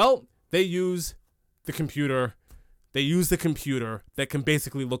 Well, they use the computer. They use the computer that can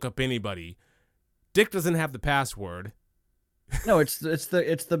basically look up anybody. Dick doesn't have the password. No, it's the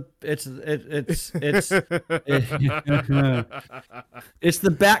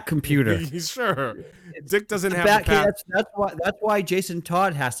Bat computer. Sure. Dick doesn't have the password. That's why Jason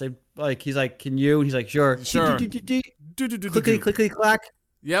Todd has to, like, he's like, can you? And he's like, sure. Clickety clack.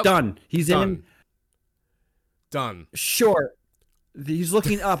 Yep. Done. He's in. Done. Sure. He's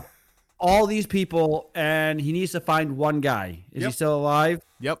looking up all these people, and he needs to find one guy. Is he still alive?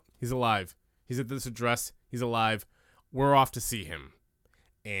 Yep, he's alive. He's at this address. He's alive. We're off to see him.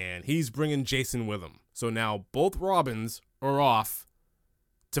 And he's bringing Jason with him. So now both Robins are off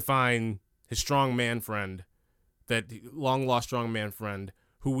to find his strong man friend, that long-lost strong man friend,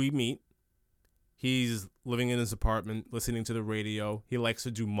 who we meet He's living in his apartment, listening to the radio. He likes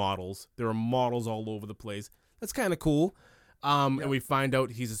to do models. There are models all over the place. That's kind of cool. And we find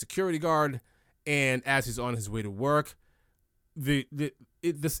out he's a security guard. And as he's on his way to work,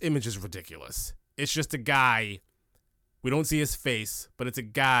 this image is ridiculous. It's just a guy. We don't see his face, but it's a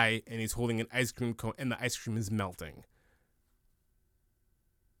guy, and he's holding an ice cream cone, and the ice cream is melting.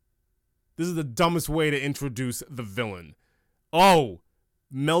 This is the dumbest way to introduce the villain. Oh,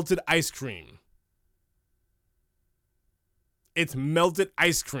 melted ice cream. It's melted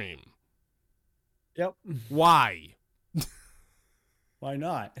ice cream. Yep. Why? Why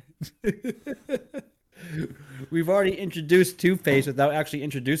not? We've already introduced Two-Face without actually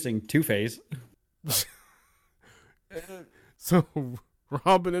introducing Two-Face. So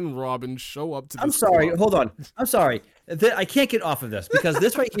Robin and Robin show up to the I'm sorry. club. Hold on. I'm sorry. I can't get off of this because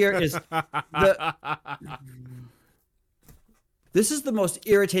this right here is this is the most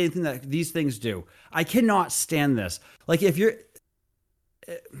irritating thing that these things do. I cannot stand this. Like if you're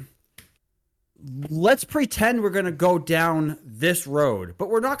let's pretend we're going to go down this road, but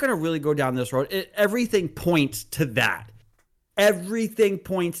we're not going to really go down this road. Everything points to that. Everything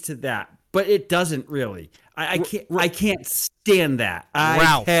points to that, but it doesn't really. I can't stand that.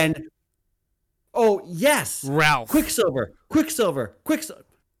 Ralph. Oh, yes. Ralph. Quicksilver.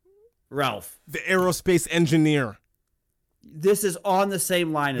 Ralph. The aerospace engineer. This is on the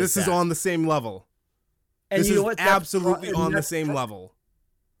same line as This is on the same level. And this you know is what? absolutely on the same level.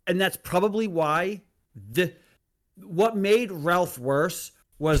 And that's probably why what made Ralph worse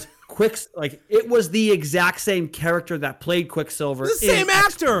was it was the exact same character that played Quicksilver. The same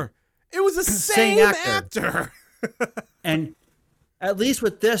actor. It was the same actor. And at least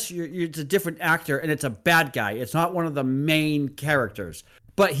with this, it's a different actor, and it's a bad guy. It's not one of the main characters,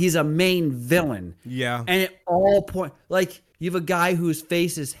 but he's a main villain. Yeah. And at all point, like you have a guy whose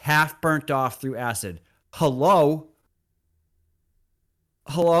face is half burnt off through acid. Hello?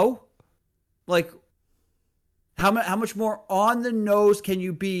 Like, how much more on the nose can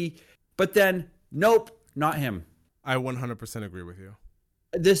you be? But then, nope, not him. I 100% agree with you.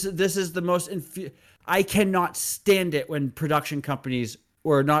 This is the most I cannot stand it when production companies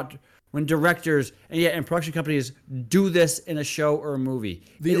when directors and production companies do this in a show or a movie.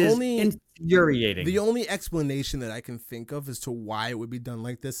 It is infuriating. The only explanation that I can think of as to why it would be done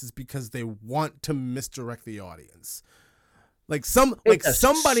like this is because they want to misdirect the audience. Like somebody it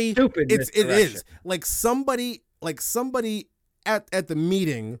is like somebody at the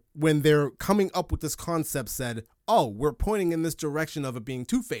meeting when they're coming up with this concept said, oh, we're pointing in this direction of it being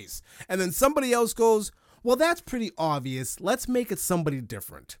Two-Face. And then somebody else goes, well, that's pretty obvious. Let's make it somebody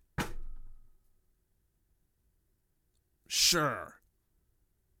different. Sure.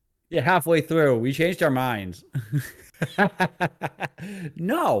 Yeah, halfway through, we changed our minds.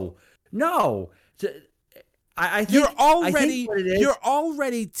 No. I think you're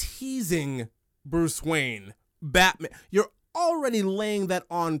already teasing Bruce Wayne, Batman. You're already laying that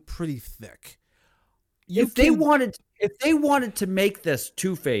on pretty thick. If they wanted to make this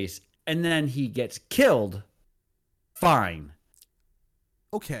Two-Face and then he gets killed, fine.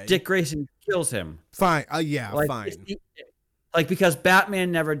 Okay. Dick Grayson kills him. Fine. Fine. Because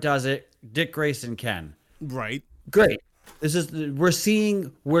Batman never does it, Dick Grayson can. Right. Great. We're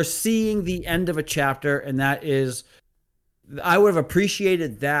seeing the end of a chapter, and that is, I would have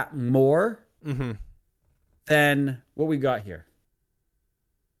appreciated that more than what we got here.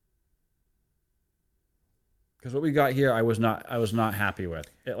 Because what we got here, I was not happy with.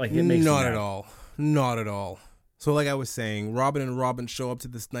 It makes not at all. So, like I was saying, Robin and Robin show up to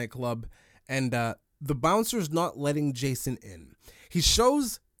this nightclub, and the bouncer's not letting Jason in. He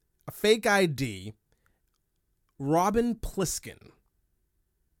shows a fake ID, Robin Pliskin.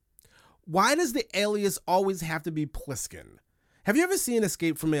 Why does the alias always have to be Pliskin? Have you ever seen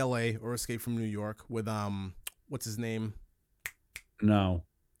Escape from LA or Escape from New York with what's his name? No.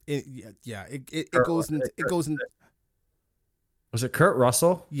 It goes in. Was it Kurt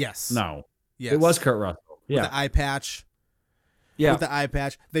Russell? Yes. No. Yes. It was Kurt Russell. Yeah. With the eye patch. Yeah. With the eye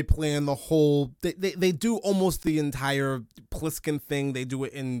patch, they plan the whole. They do almost the entire Pliskin thing. They do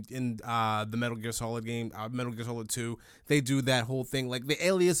it in the Metal Gear Solid game, Metal Gear Solid 2. They do that whole thing. Like the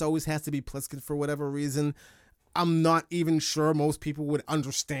alias always has to be Pliskin for whatever reason. I'm not even sure most people would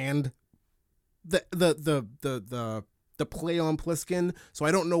understand the play on Pliskin, so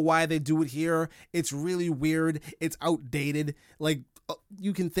I don't know why they do it here. It's really weird. It's outdated. Like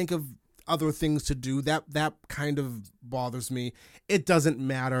you can think of other things to do. That kind of bothers me. It doesn't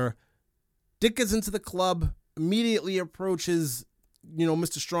matter. Dick gets into the club, immediately approaches,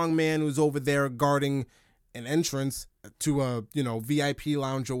 Mr. Strongman, who's over there guarding an entrance to a, VIP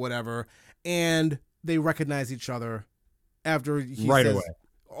lounge or whatever. and they recognize each other after he Right says, away.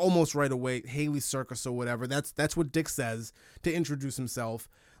 almost right away, Haley Circus or whatever. That's what Dick says to introduce himself,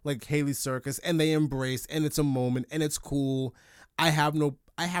 like Haley Circus, and they embrace, and it's a moment, and it's cool. I have no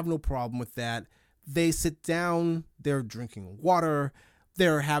problem with that. They sit down, they're drinking water,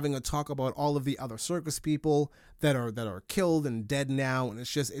 they're having a talk about all of the other circus people that are killed and dead now, and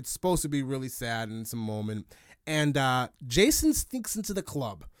it's supposed to be really sad, and it's a moment. And Jason sneaks into the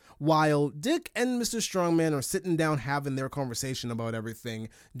club while Dick and Mr. Strongman are sitting down having their conversation about everything.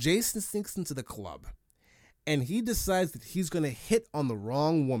 Jason sneaks into the club, and he decides that he's going to hit on the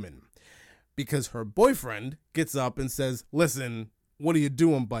wrong woman because her boyfriend gets up and says, "Listen, what are you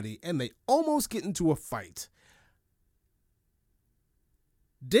doing, buddy?" And they almost get into a fight.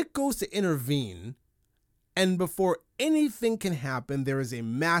 Dick goes to intervene, and before anything can happen, there is a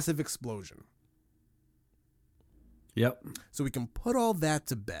massive explosion. Yep. So we can put all that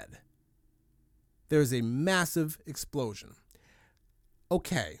to bed. There's a massive explosion.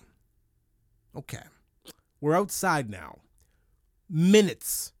 Okay. We're outside now.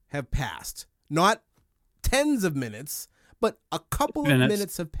 Minutes have passed. Not tens of minutes, but a couple of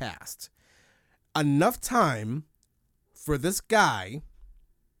minutes have passed. Enough time for this guy,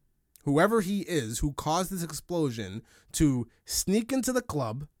 whoever he is, who caused this explosion, to sneak into the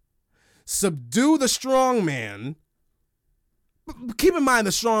club, subdue the strong man. Keep in mind,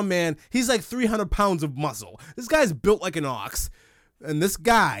 the strong man, he's like 300 pounds of muscle. This guy's built like an ox. And this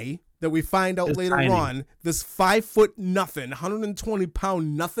guy that we find out later on, this 5 foot nothing, 120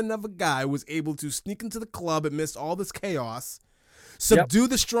 pound nothing of a guy, was able to sneak into the club amidst all this chaos, subdue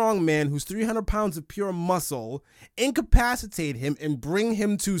the strong man who's 300 pounds of pure muscle, incapacitate him, and bring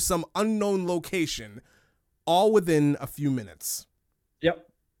him to some unknown location, all within a few minutes. Yep.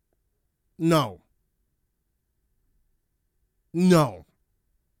 No.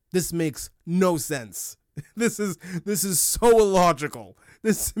 This makes no sense. This is so illogical.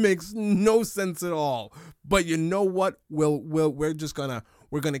 This makes no sense at all. But you know what? We're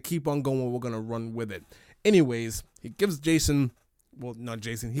gonna keep on going. We're gonna run with it. Anyways, he gives Jason, well, not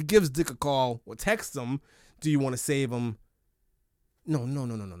Jason. He gives Dick a call or texts him. Do you want to save him? No,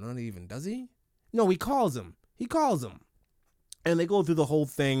 not even. Does he? No, he calls him. And they go through the whole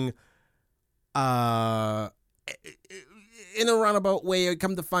thing. In a roundabout way, I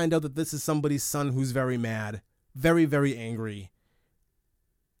come to find out that this is somebody's son who's very mad, very, very angry.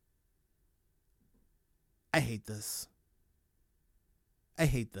 I hate this. I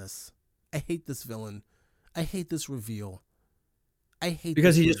hate this villain. I hate this reveal.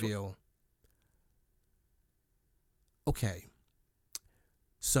 Okay.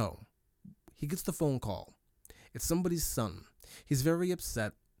 So, he gets the phone call. It's somebody's son. He's very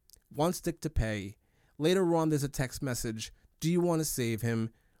upset, wants Dick to pay. Later on, there's a text message. Do you want to save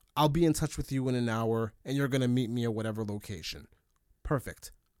him? I'll be in touch with you in an hour, and you're going to meet me at whatever location.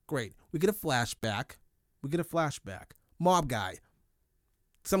 Perfect. Great. We get a flashback. Mob guy.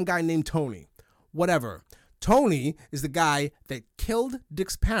 Some guy named Tony. Whatever. Tony is the guy that killed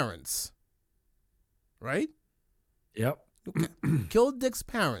Dick's parents. Right? Yep. Okay. Killed Dick's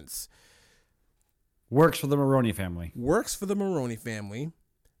parents. Works for the Maroney family.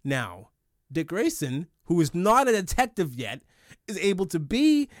 Now, Dick Grayson, who is not a detective yet, is able to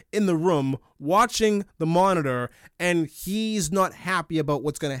be in the room watching the monitor, and he's not happy about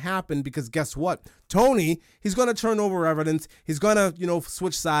what's going to happen because guess what? Tony, he's going to turn over evidence. He's going to,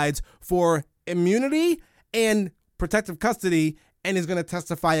 switch sides for immunity and protective custody, and he's going to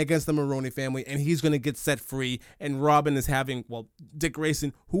testify against the Maroney family, and he's going to get set free. And Robin is having, Dick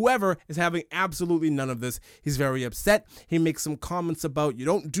Grayson, whoever, is having absolutely none of this. He's very upset. He makes some comments about, you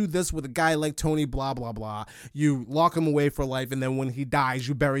don't do this with a guy like Tony, blah, blah, blah. You lock him away for life, and then when he dies,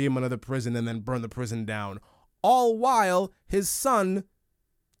 you bury him under the prison and then burn the prison down. All while his son,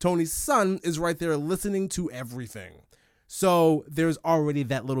 Tony's son, is right there listening to everything. So there's already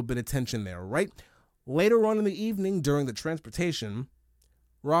that little bit of tension there, right? Later on in the evening, during the transportation,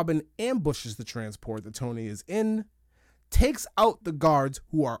 Robin ambushes the transport that Tony is in, takes out the guards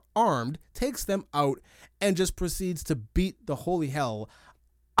who are armed, takes them out, and just proceeds to beat the holy hell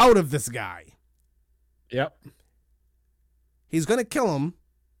out of this guy. Yep. He's going to kill him,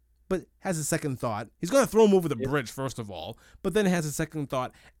 but has a second thought. He's going to throw him over the bridge, first of all, but then has a second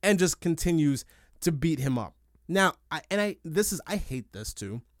thought and just continues to beat him up. Now, I hate this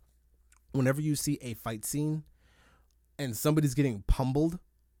too. Whenever you see a fight scene and somebody's getting pummeled,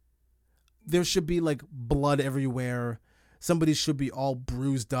 there should be like blood everywhere. somebody should be all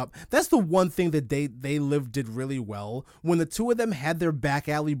bruised up. That's the one thing that They Live did really well. When the two of them had their back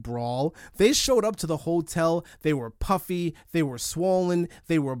alley brawl, they showed up to the hotel. They were puffy, they were swollen,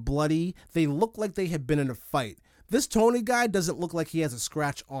 they were bloody. They looked like they had been in a fight. This Tony guy doesn't look like he has a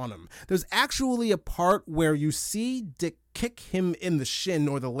scratch on him. There's actually a part where you see Dick kick him in the shin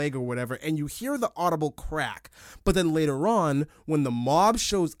or the leg or whatever, and you hear the audible crack. But then later on, when the mob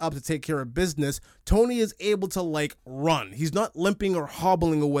shows up to take care of business, Tony is able to like run. He's not limping or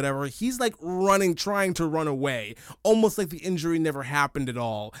hobbling or whatever. He's like running, trying to run away, almost like the injury never happened at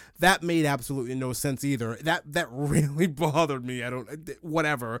all. That made absolutely no sense either. That really bothered me.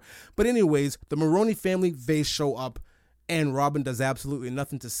 Whatever. But anyways, the Maroney family, they show up. And Robin does absolutely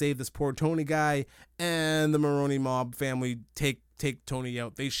nothing to save this poor Tony guy. And the Maroney mob family take Tony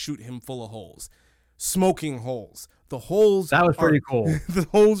out. They shoot him full of holes. Smoking holes. The holes... That was pretty cool. The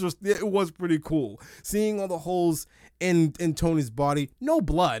holes were... It was pretty cool. Seeing all the holes in Tony's body. No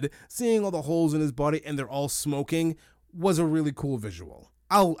blood. Seeing all the holes in his body and they're all smoking was a really cool visual.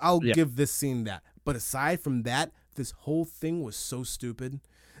 I'll give this scene that. But aside from that, this whole thing was so stupid.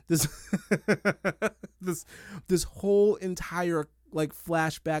 This whole entire like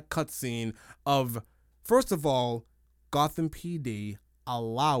flashback cutscene of, first of all, Gotham PD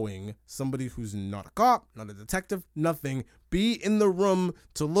allowing somebody who's not a cop, not a detective, nothing, be in the room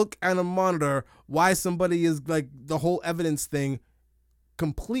to look at a monitor why somebody is like the whole evidence thing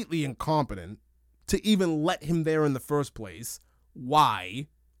completely incompetent to even let him there in the first place. Why?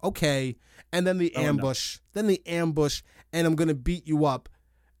 Okay. And then the ambush, and I'm going to beat you up.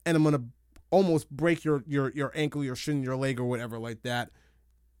 And I'm going to almost break your ankle, your shin, your leg, or whatever like that.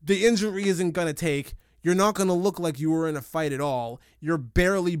 The injury isn't going to take. You're not going to look like you were in a fight at all. You're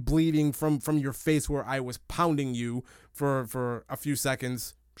barely bleeding from your face where I was pounding you for a few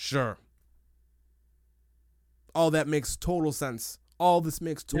seconds. Sure. All that makes total sense. All this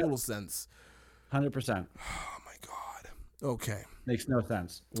makes total sense. 100%. Oh, my God. Okay. Makes no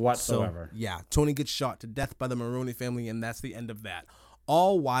sense whatsoever. So, yeah, Tony gets shot to death by the Maroney family, and that's the end of that.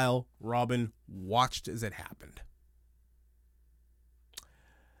 All while Robin watched as it happened.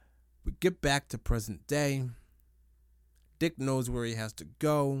 We get back to present day. Dick knows where he has to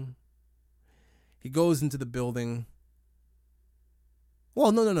go. He goes into the building.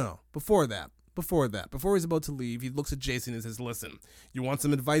 Well, no. Before he's about to leave, he looks at Jason and says, listen, you want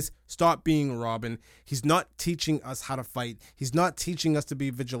some advice? Stop being Robin. He's not teaching us how to fight. He's not teaching us to be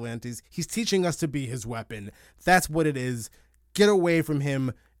vigilantes. He's teaching us to be his weapon. That's what it is. Get away from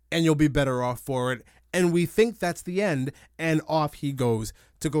him and you'll be better off for it. And we think that's the end, and off he goes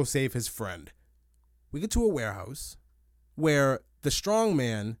to go save his friend. We get to a warehouse where the strong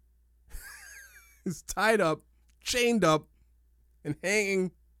man is tied up, chained up, and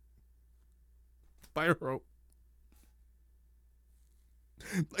hanging by a rope.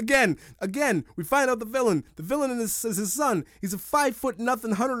 Again, we find out the villain. The villain is his son. He's a 5'0"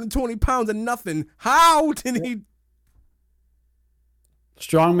 nothing, 120 pounds and nothing. How did he...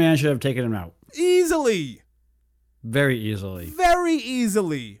 Strong man should have taken him out. Easily. Very easily. Very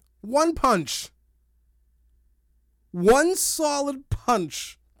easily. One punch. One solid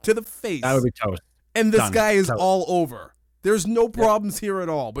punch to the face. That would be toast. And this Done. guy is Toast. all over. There's no problems here at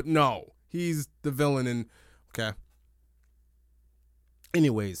all. But no, he's the villain. And okay.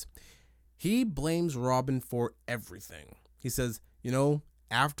 Anyways, he blames Robin for everything. He says,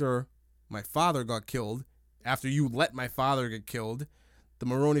 after my father got killed, after you let my father get killed, the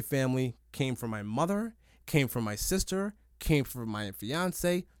Maroney family came for my mother, came for my sister, came for my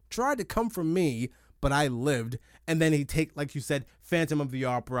fiance, tried to come for me, but I lived. And then he like you said, Phantom of the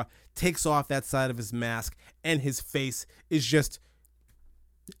Opera, takes off that side of his mask, and his face is just...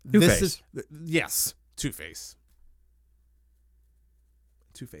 Two-Face. Yes, Two-Face.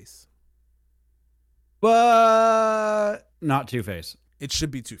 Two-Face. But not Two-Face. It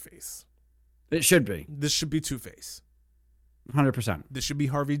should be Two-Face. It should be. This should be Two-Face. 100%. This should be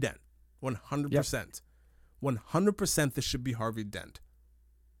Harvey Dent. 100%. Yep. 100% this should be Harvey Dent.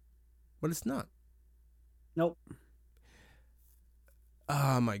 But it's not. Nope.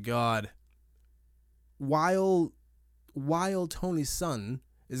 Oh my God. While Tony's son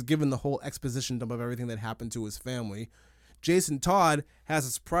is given the whole exposition dump of everything that happened to his family, Jason Todd has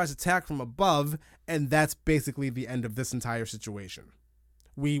a surprise attack from above, and that's basically the end of this entire situation.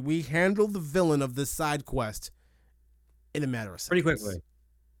 We handle the villain of this side quest in a matter of seconds. Pretty quickly.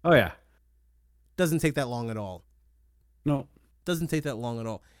 Oh, yeah. Doesn't take that long at all. No. Doesn't take that long at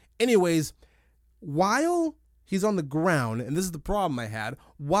all. Anyways, while he's on the ground, and this is the problem I had,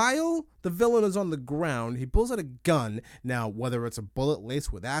 while the villain is on the ground, he pulls out a gun. Now, whether it's a bullet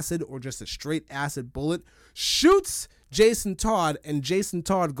laced with acid or just a straight acid bullet, shoots Jason Todd, and Jason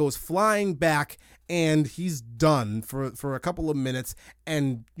Todd goes flying back, and he's done for a couple of minutes,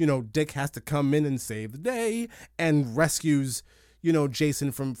 and, you know, Dick has to come in and save the day and rescues, you know,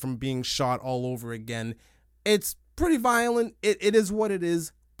 Jason from being shot all over again. It's pretty violent. It is what it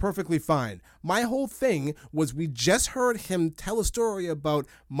is. Perfectly fine. My whole thing was we just heard him tell a story about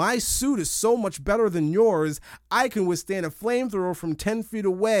my suit is so much better than yours. I can withstand a flamethrower from 10 feet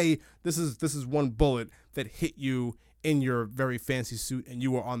away. This is one bullet that hit you in your very fancy suit and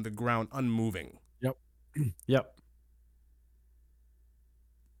you were on the ground unmoving. Yep. Yep.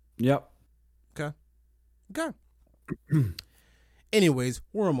 Yep. Okay. Anyways,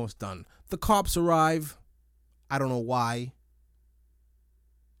 we're almost done. The cops arrive. I don't know why.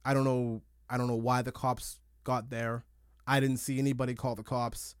 I don't know why the cops got there. I didn't see anybody call the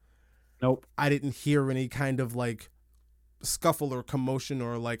cops. Nope. I didn't hear any kind of like scuffle or commotion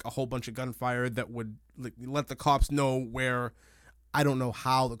or like a whole bunch of gunfire that would like, let the cops know where. I don't know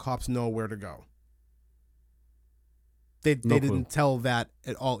how the cops know where to go. They didn't tell that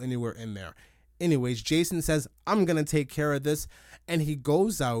at all anywhere in there. Anyways, Jason says, I'm going to take care of this. And he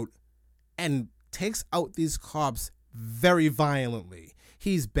goes out and takes out these cops very violently.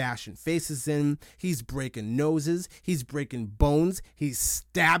 He's bashing faces in, he's breaking noses, he's breaking bones, he's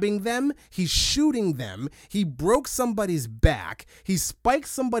stabbing them, he's shooting them, he broke somebody's back, he spiked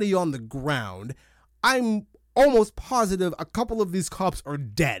somebody on the ground. I'm almost positive a couple of these cops are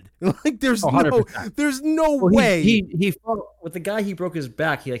dead. Like there's no way. He with the guy he broke his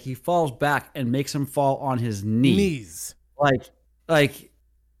back, he falls back and makes him fall on his knees. Like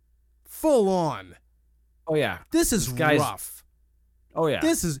full on. Oh yeah. This is rough. Oh yeah.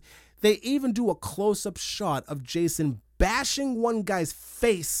 They even do a close-up shot of Jason bashing one guy's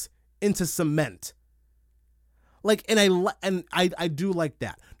face into cement. Like, and I do like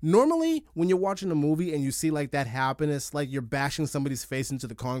that. Normally, when you're watching a movie and you see like that happen, it's like you're bashing somebody's face into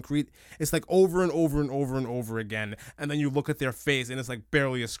the concrete. It's like over and over and over and over again, and then you look at their face and it's like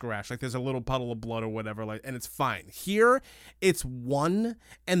barely a scratch, like there's a little puddle of blood or whatever, like, and it's fine. Here, it's one,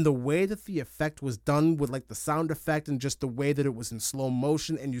 and the way that the effect was done with like the sound effect and just the way that it was in slow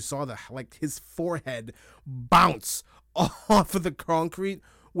motion, and you saw his forehead bounce off of the concrete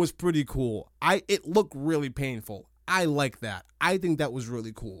was pretty cool. It looked really painful. I like that. I think that was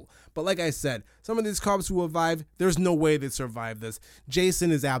really cool. But like I said, some of these cops who survive, there's no way they'd survive this.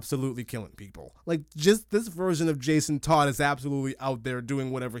 Jason is absolutely killing people. Like, just this version of Jason Todd is absolutely out there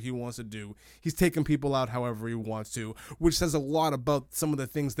doing whatever he wants to do. He's taking people out however he wants to, which says a lot about some of the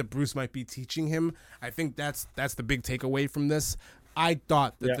things that Bruce might be teaching him. I think that's the big takeaway from this. I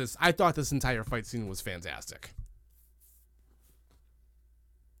thought this entire fight scene was fantastic.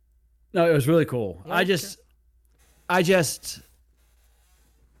 No, it was really cool. Yeah, I just,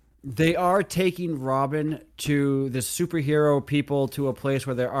 they are taking Robin to the superhero people to a place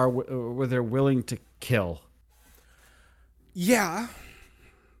where they're willing to kill. Yeah.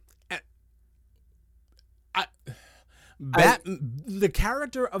 The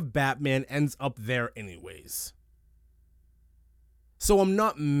character of Batman ends up there anyways. So I'm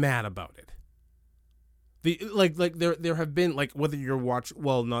not mad about it. There have been, like, whether you're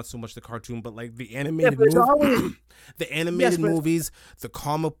not so much the cartoon, but like the animated movies, the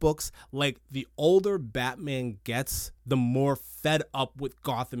comic books, like the older Batman gets, the more fed up with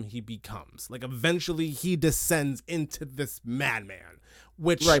Gotham he becomes. Like eventually he descends into this madman,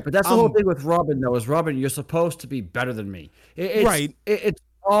 which right. But that's the whole thing with Robin, though. Is Robin, you're supposed to be better than me. It's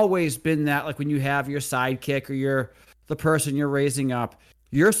always been that. Like when you have your sidekick or the person you're raising up.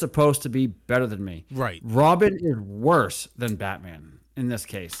 You're supposed to be better than me. Right. Robin is worse than Batman in this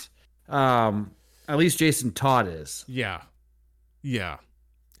case. At least Jason Todd is. Yeah. Yeah.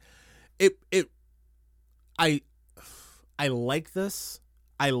 I like this.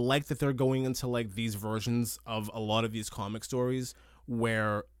 I like that they're going into like these versions of a lot of these comic stories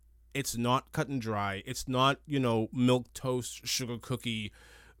where it's not cut and dry. It's not, milk toast, sugar cookie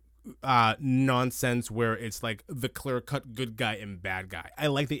nonsense where it's like the clear-cut good guy and bad guy. I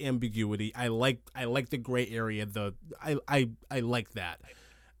like the ambiguity. I like the gray area. I like that.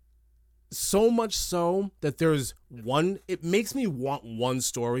 So much so that it makes me want one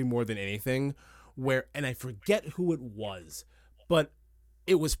story more than anything where, and I forget who it was, but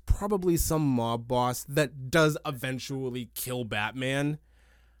it was probably some mob boss that does eventually kill Batman.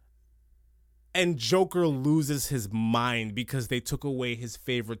 And Joker loses his mind because they took away his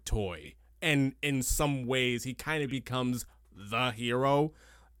favorite toy. And in some ways, he kind of becomes the hero.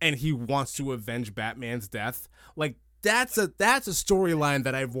 And he wants to avenge Batman's death. Like, that's a storyline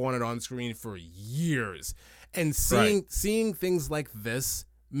that I've wanted on screen for years. And seeing things like this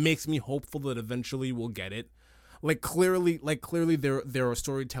makes me hopeful that eventually we'll get it. clearly there are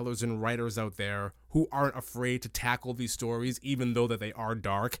storytellers and writers out there who aren't afraid to tackle these stories, even though that they are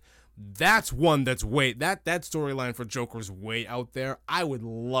dark. That's one that's that storyline for Joker's way out there. I would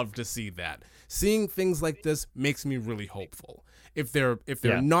love to see that. Seeing things like this makes me really hopeful. If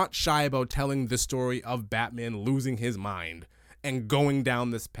they're not shy about telling the story of Batman losing his mind and going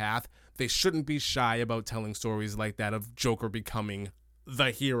down this path, they shouldn't be shy about telling stories like that of Joker becoming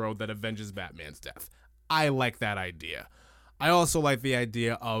the hero that avenges Batman's death. I like that idea. I also like the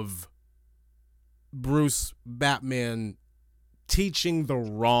idea of Batman teaching the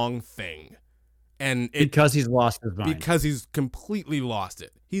wrong thing. And because he's lost his mind. Because he's completely lost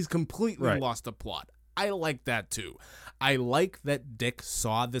it. He's completely lost the plot. I like that too. I like that Dick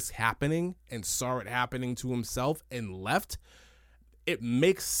saw this happening and saw it happening to himself and left. It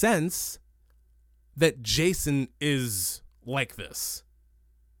makes sense that Jason is like this.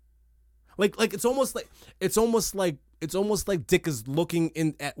 Like it's almost like Dick is looking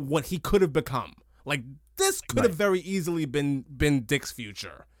in at what he could have become. Like this could have very easily been Dick's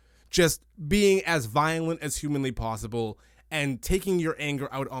future. Just being as violent as humanly possible and taking your anger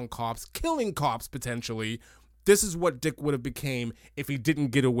out on cops, killing cops potentially. This is what Dick would have became if he didn't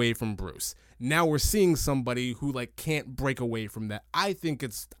get away from Bruce. Now we're seeing somebody who can't break away from that. I think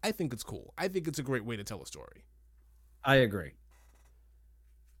it's cool. I think it's a great way to tell a story. I agree.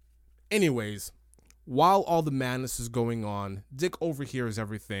 Anyways, while all the madness is going on, Dick overhears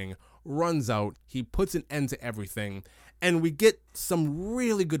everything, runs out, he puts an end to everything, and we get some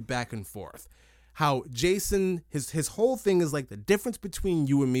really good back and forth. How Jason, his whole thing is the difference between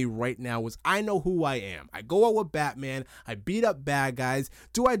you and me right now is I know who I am. I go out with Batman, I beat up bad guys.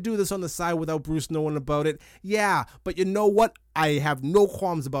 Do I do this on the side without Bruce knowing about it? Yeah, but you know what? I have no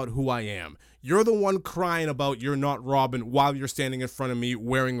qualms about who I am. You're the one crying about you're not Robin while you're standing in front of me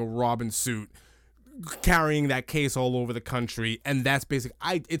wearing a Robin suit, carrying that case all over the country, and that's basic.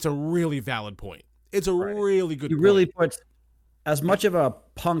 It's a really valid point. It's a really good point. He really puts, as much of a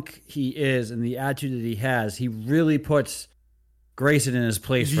punk he is and the attitude that he has, he really puts Grayson in his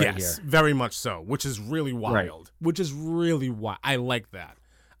place right here. Yes, very much so, which is really wild. Which is really wild. I like that.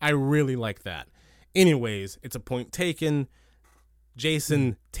 I really like that. Anyways, it's a point taken.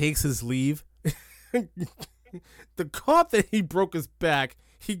 Jason takes his leave. The cop that he broke his back,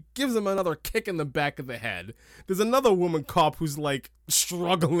 he gives him another kick in the back of the head. There's another woman cop who's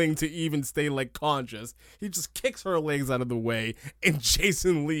struggling to even stay conscious. He just kicks her legs out of the way and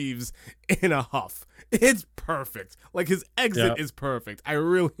Jason leaves in a huff. It's perfect. His exit is perfect. I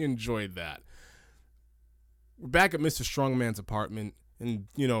really enjoyed that. We're back at Mr. Strongman's apartment and,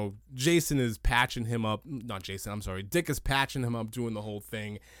 Jason is patching him up. Not Jason, I'm sorry. Dick is patching him up, doing the whole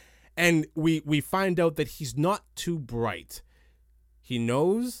thing. And we find out that he's not too bright. He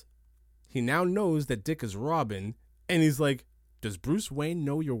now knows that Dick is Robin, and he's like, does Bruce Wayne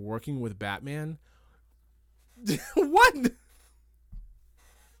know you're working with Batman? What?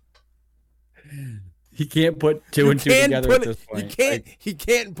 He can't put two and two together at this point. He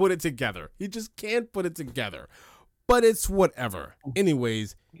can't put it together. He just can't put it together. But it's whatever.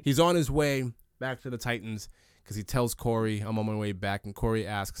 Anyways, he's on his way back to the Titans because he tells Corey, I'm on my way back, and Corey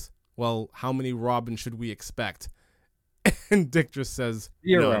asks, well, how many Robins should we expect? And Dick just says,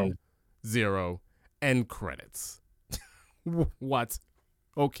 0. None. 0. End credits. What?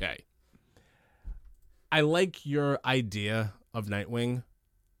 Okay. I like your idea of Nightwing.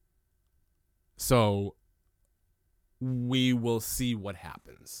 So we will see what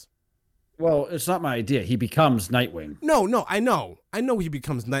happens. Well, it's not my idea. He becomes Nightwing. No, I know. I know he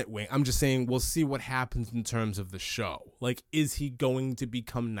becomes Nightwing. I'm just saying we'll see what happens in terms of the show. Is he going to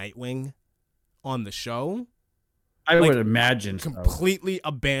become Nightwing on the show? I would imagine completely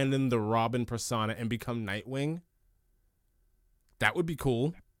abandon the Robin persona and become Nightwing? That would be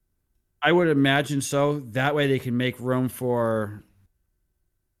cool. I would imagine so. That way they can make room for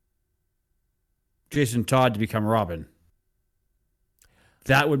Jason Todd to become Robin.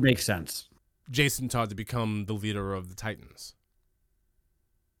 That would make sense. Jason Todd to become the leader of the Titans.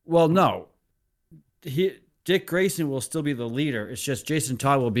 Well, no. Dick Grayson will still be the leader. It's just Jason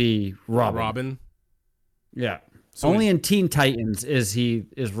Todd will be Robin. Yeah. So only in Teen Titans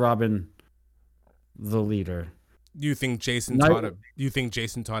is Robin the leader. Do you think Jason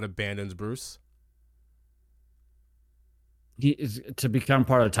Todd abandons Bruce? He is to become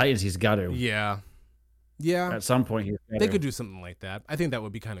part of the Titans. He's got to. Yeah. At some point, they could do something like that. I think that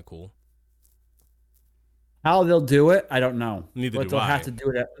would be kind of cool. How they'll do it, I don't know. Neither do they'll I. Have to do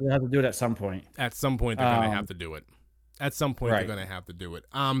it. They'll have to do it at some point. At some point, they're going to have to do it. At some point, they're going to have to do it.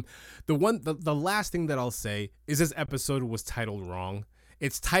 The last thing that I'll say is this episode was titled wrong.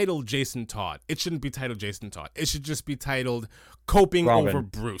 It's titled Jason Todd. It shouldn't be titled Jason Todd. It should just be titled Coping Robin. Over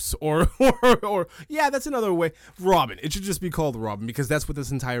Bruce. Or yeah, that's another way. Robin. It should just be called Robin, because that's what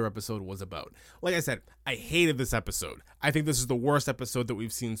this entire episode was about. Like I said, I hated this episode. I think this is the worst episode that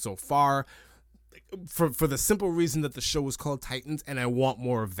we've seen so far, for the simple reason that the show is called Titans, and I want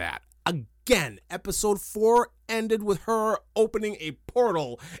more of that. Again, episode 4 ended with her opening a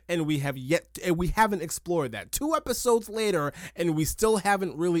portal, and we haven't explored that. 2 episodes later, and we still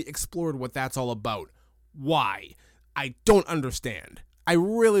haven't really explored what that's all about. Why? I don't understand. I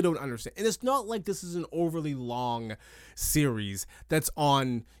really don't understand. And it's not like this is an overly long series that's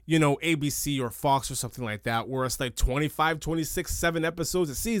on, ABC or Fox or something like that, where it's like 25, 26, 7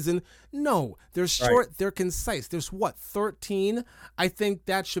 episodes a season. No, they're short, right. They're concise. There's 13? I think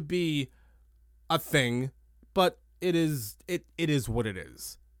that should be a thing, but it is what it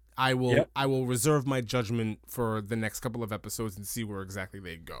is. I will reserve my judgment for the next couple of episodes and see where exactly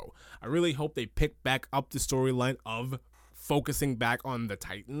they go. I really hope they pick back up the storyline of focusing back on the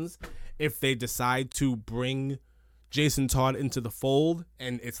Titans if they decide to bring Jason Todd into the fold,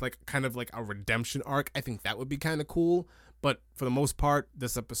 and it's like kind of like a redemption arc. I think that would be kind of cool, but for the most part,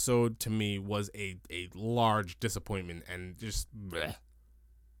 this episode to me was a large disappointment and just bleh.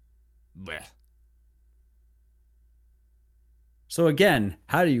 Bleh. So again,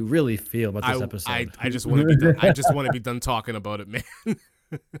 how do you really feel about this episode? I just want to be done. I just want to be done talking about it, man.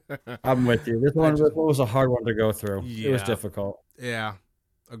 I'm with you. This one was a hard one to go through. Yeah. It was difficult. Yeah,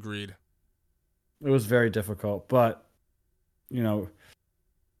 agreed. It was very difficult, but what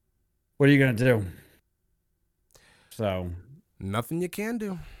are you gonna do? So nothing you can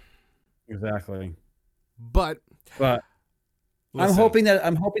do. Exactly. But listen. I'm hoping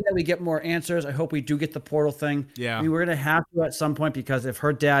that we get more answers. I hope we do get the portal thing. Yeah. I mean, we're gonna have to at some point, because if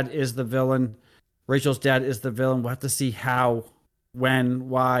her dad is the villain, Rachel's dad is the villain, we'll have to see how, when,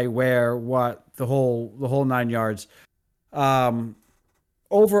 why, where, what, the whole 9 yards.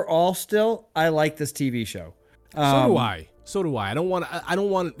 Overall, still, I like this TV show. So do I. I don't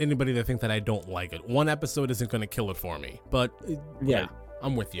want anybody to think that I don't like it. One episode isn't going to kill it for me, but yeah,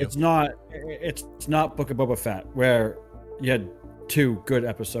 I'm with you. It's not Book of Boba Fett, where you had 2 good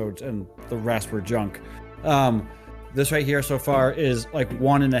episodes and the rest were junk. This right here so far is like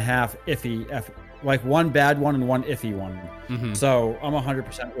 1.5 iffy, like 1 bad one and 1 iffy one. Mm-hmm. So I'm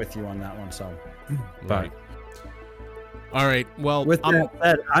 100% with you on that one. So, right. All right. Well, with that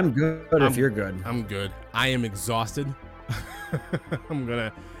said, I'm good if you're good. I'm good. I am exhausted. I'm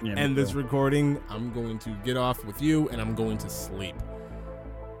gonna end this recording. I'm going to get off with you, and I'm going to sleep.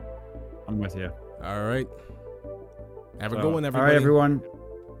 I'm with you. All right. Have a good one, everybody. All right, everyone.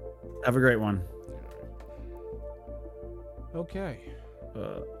 Have a great one. Okay.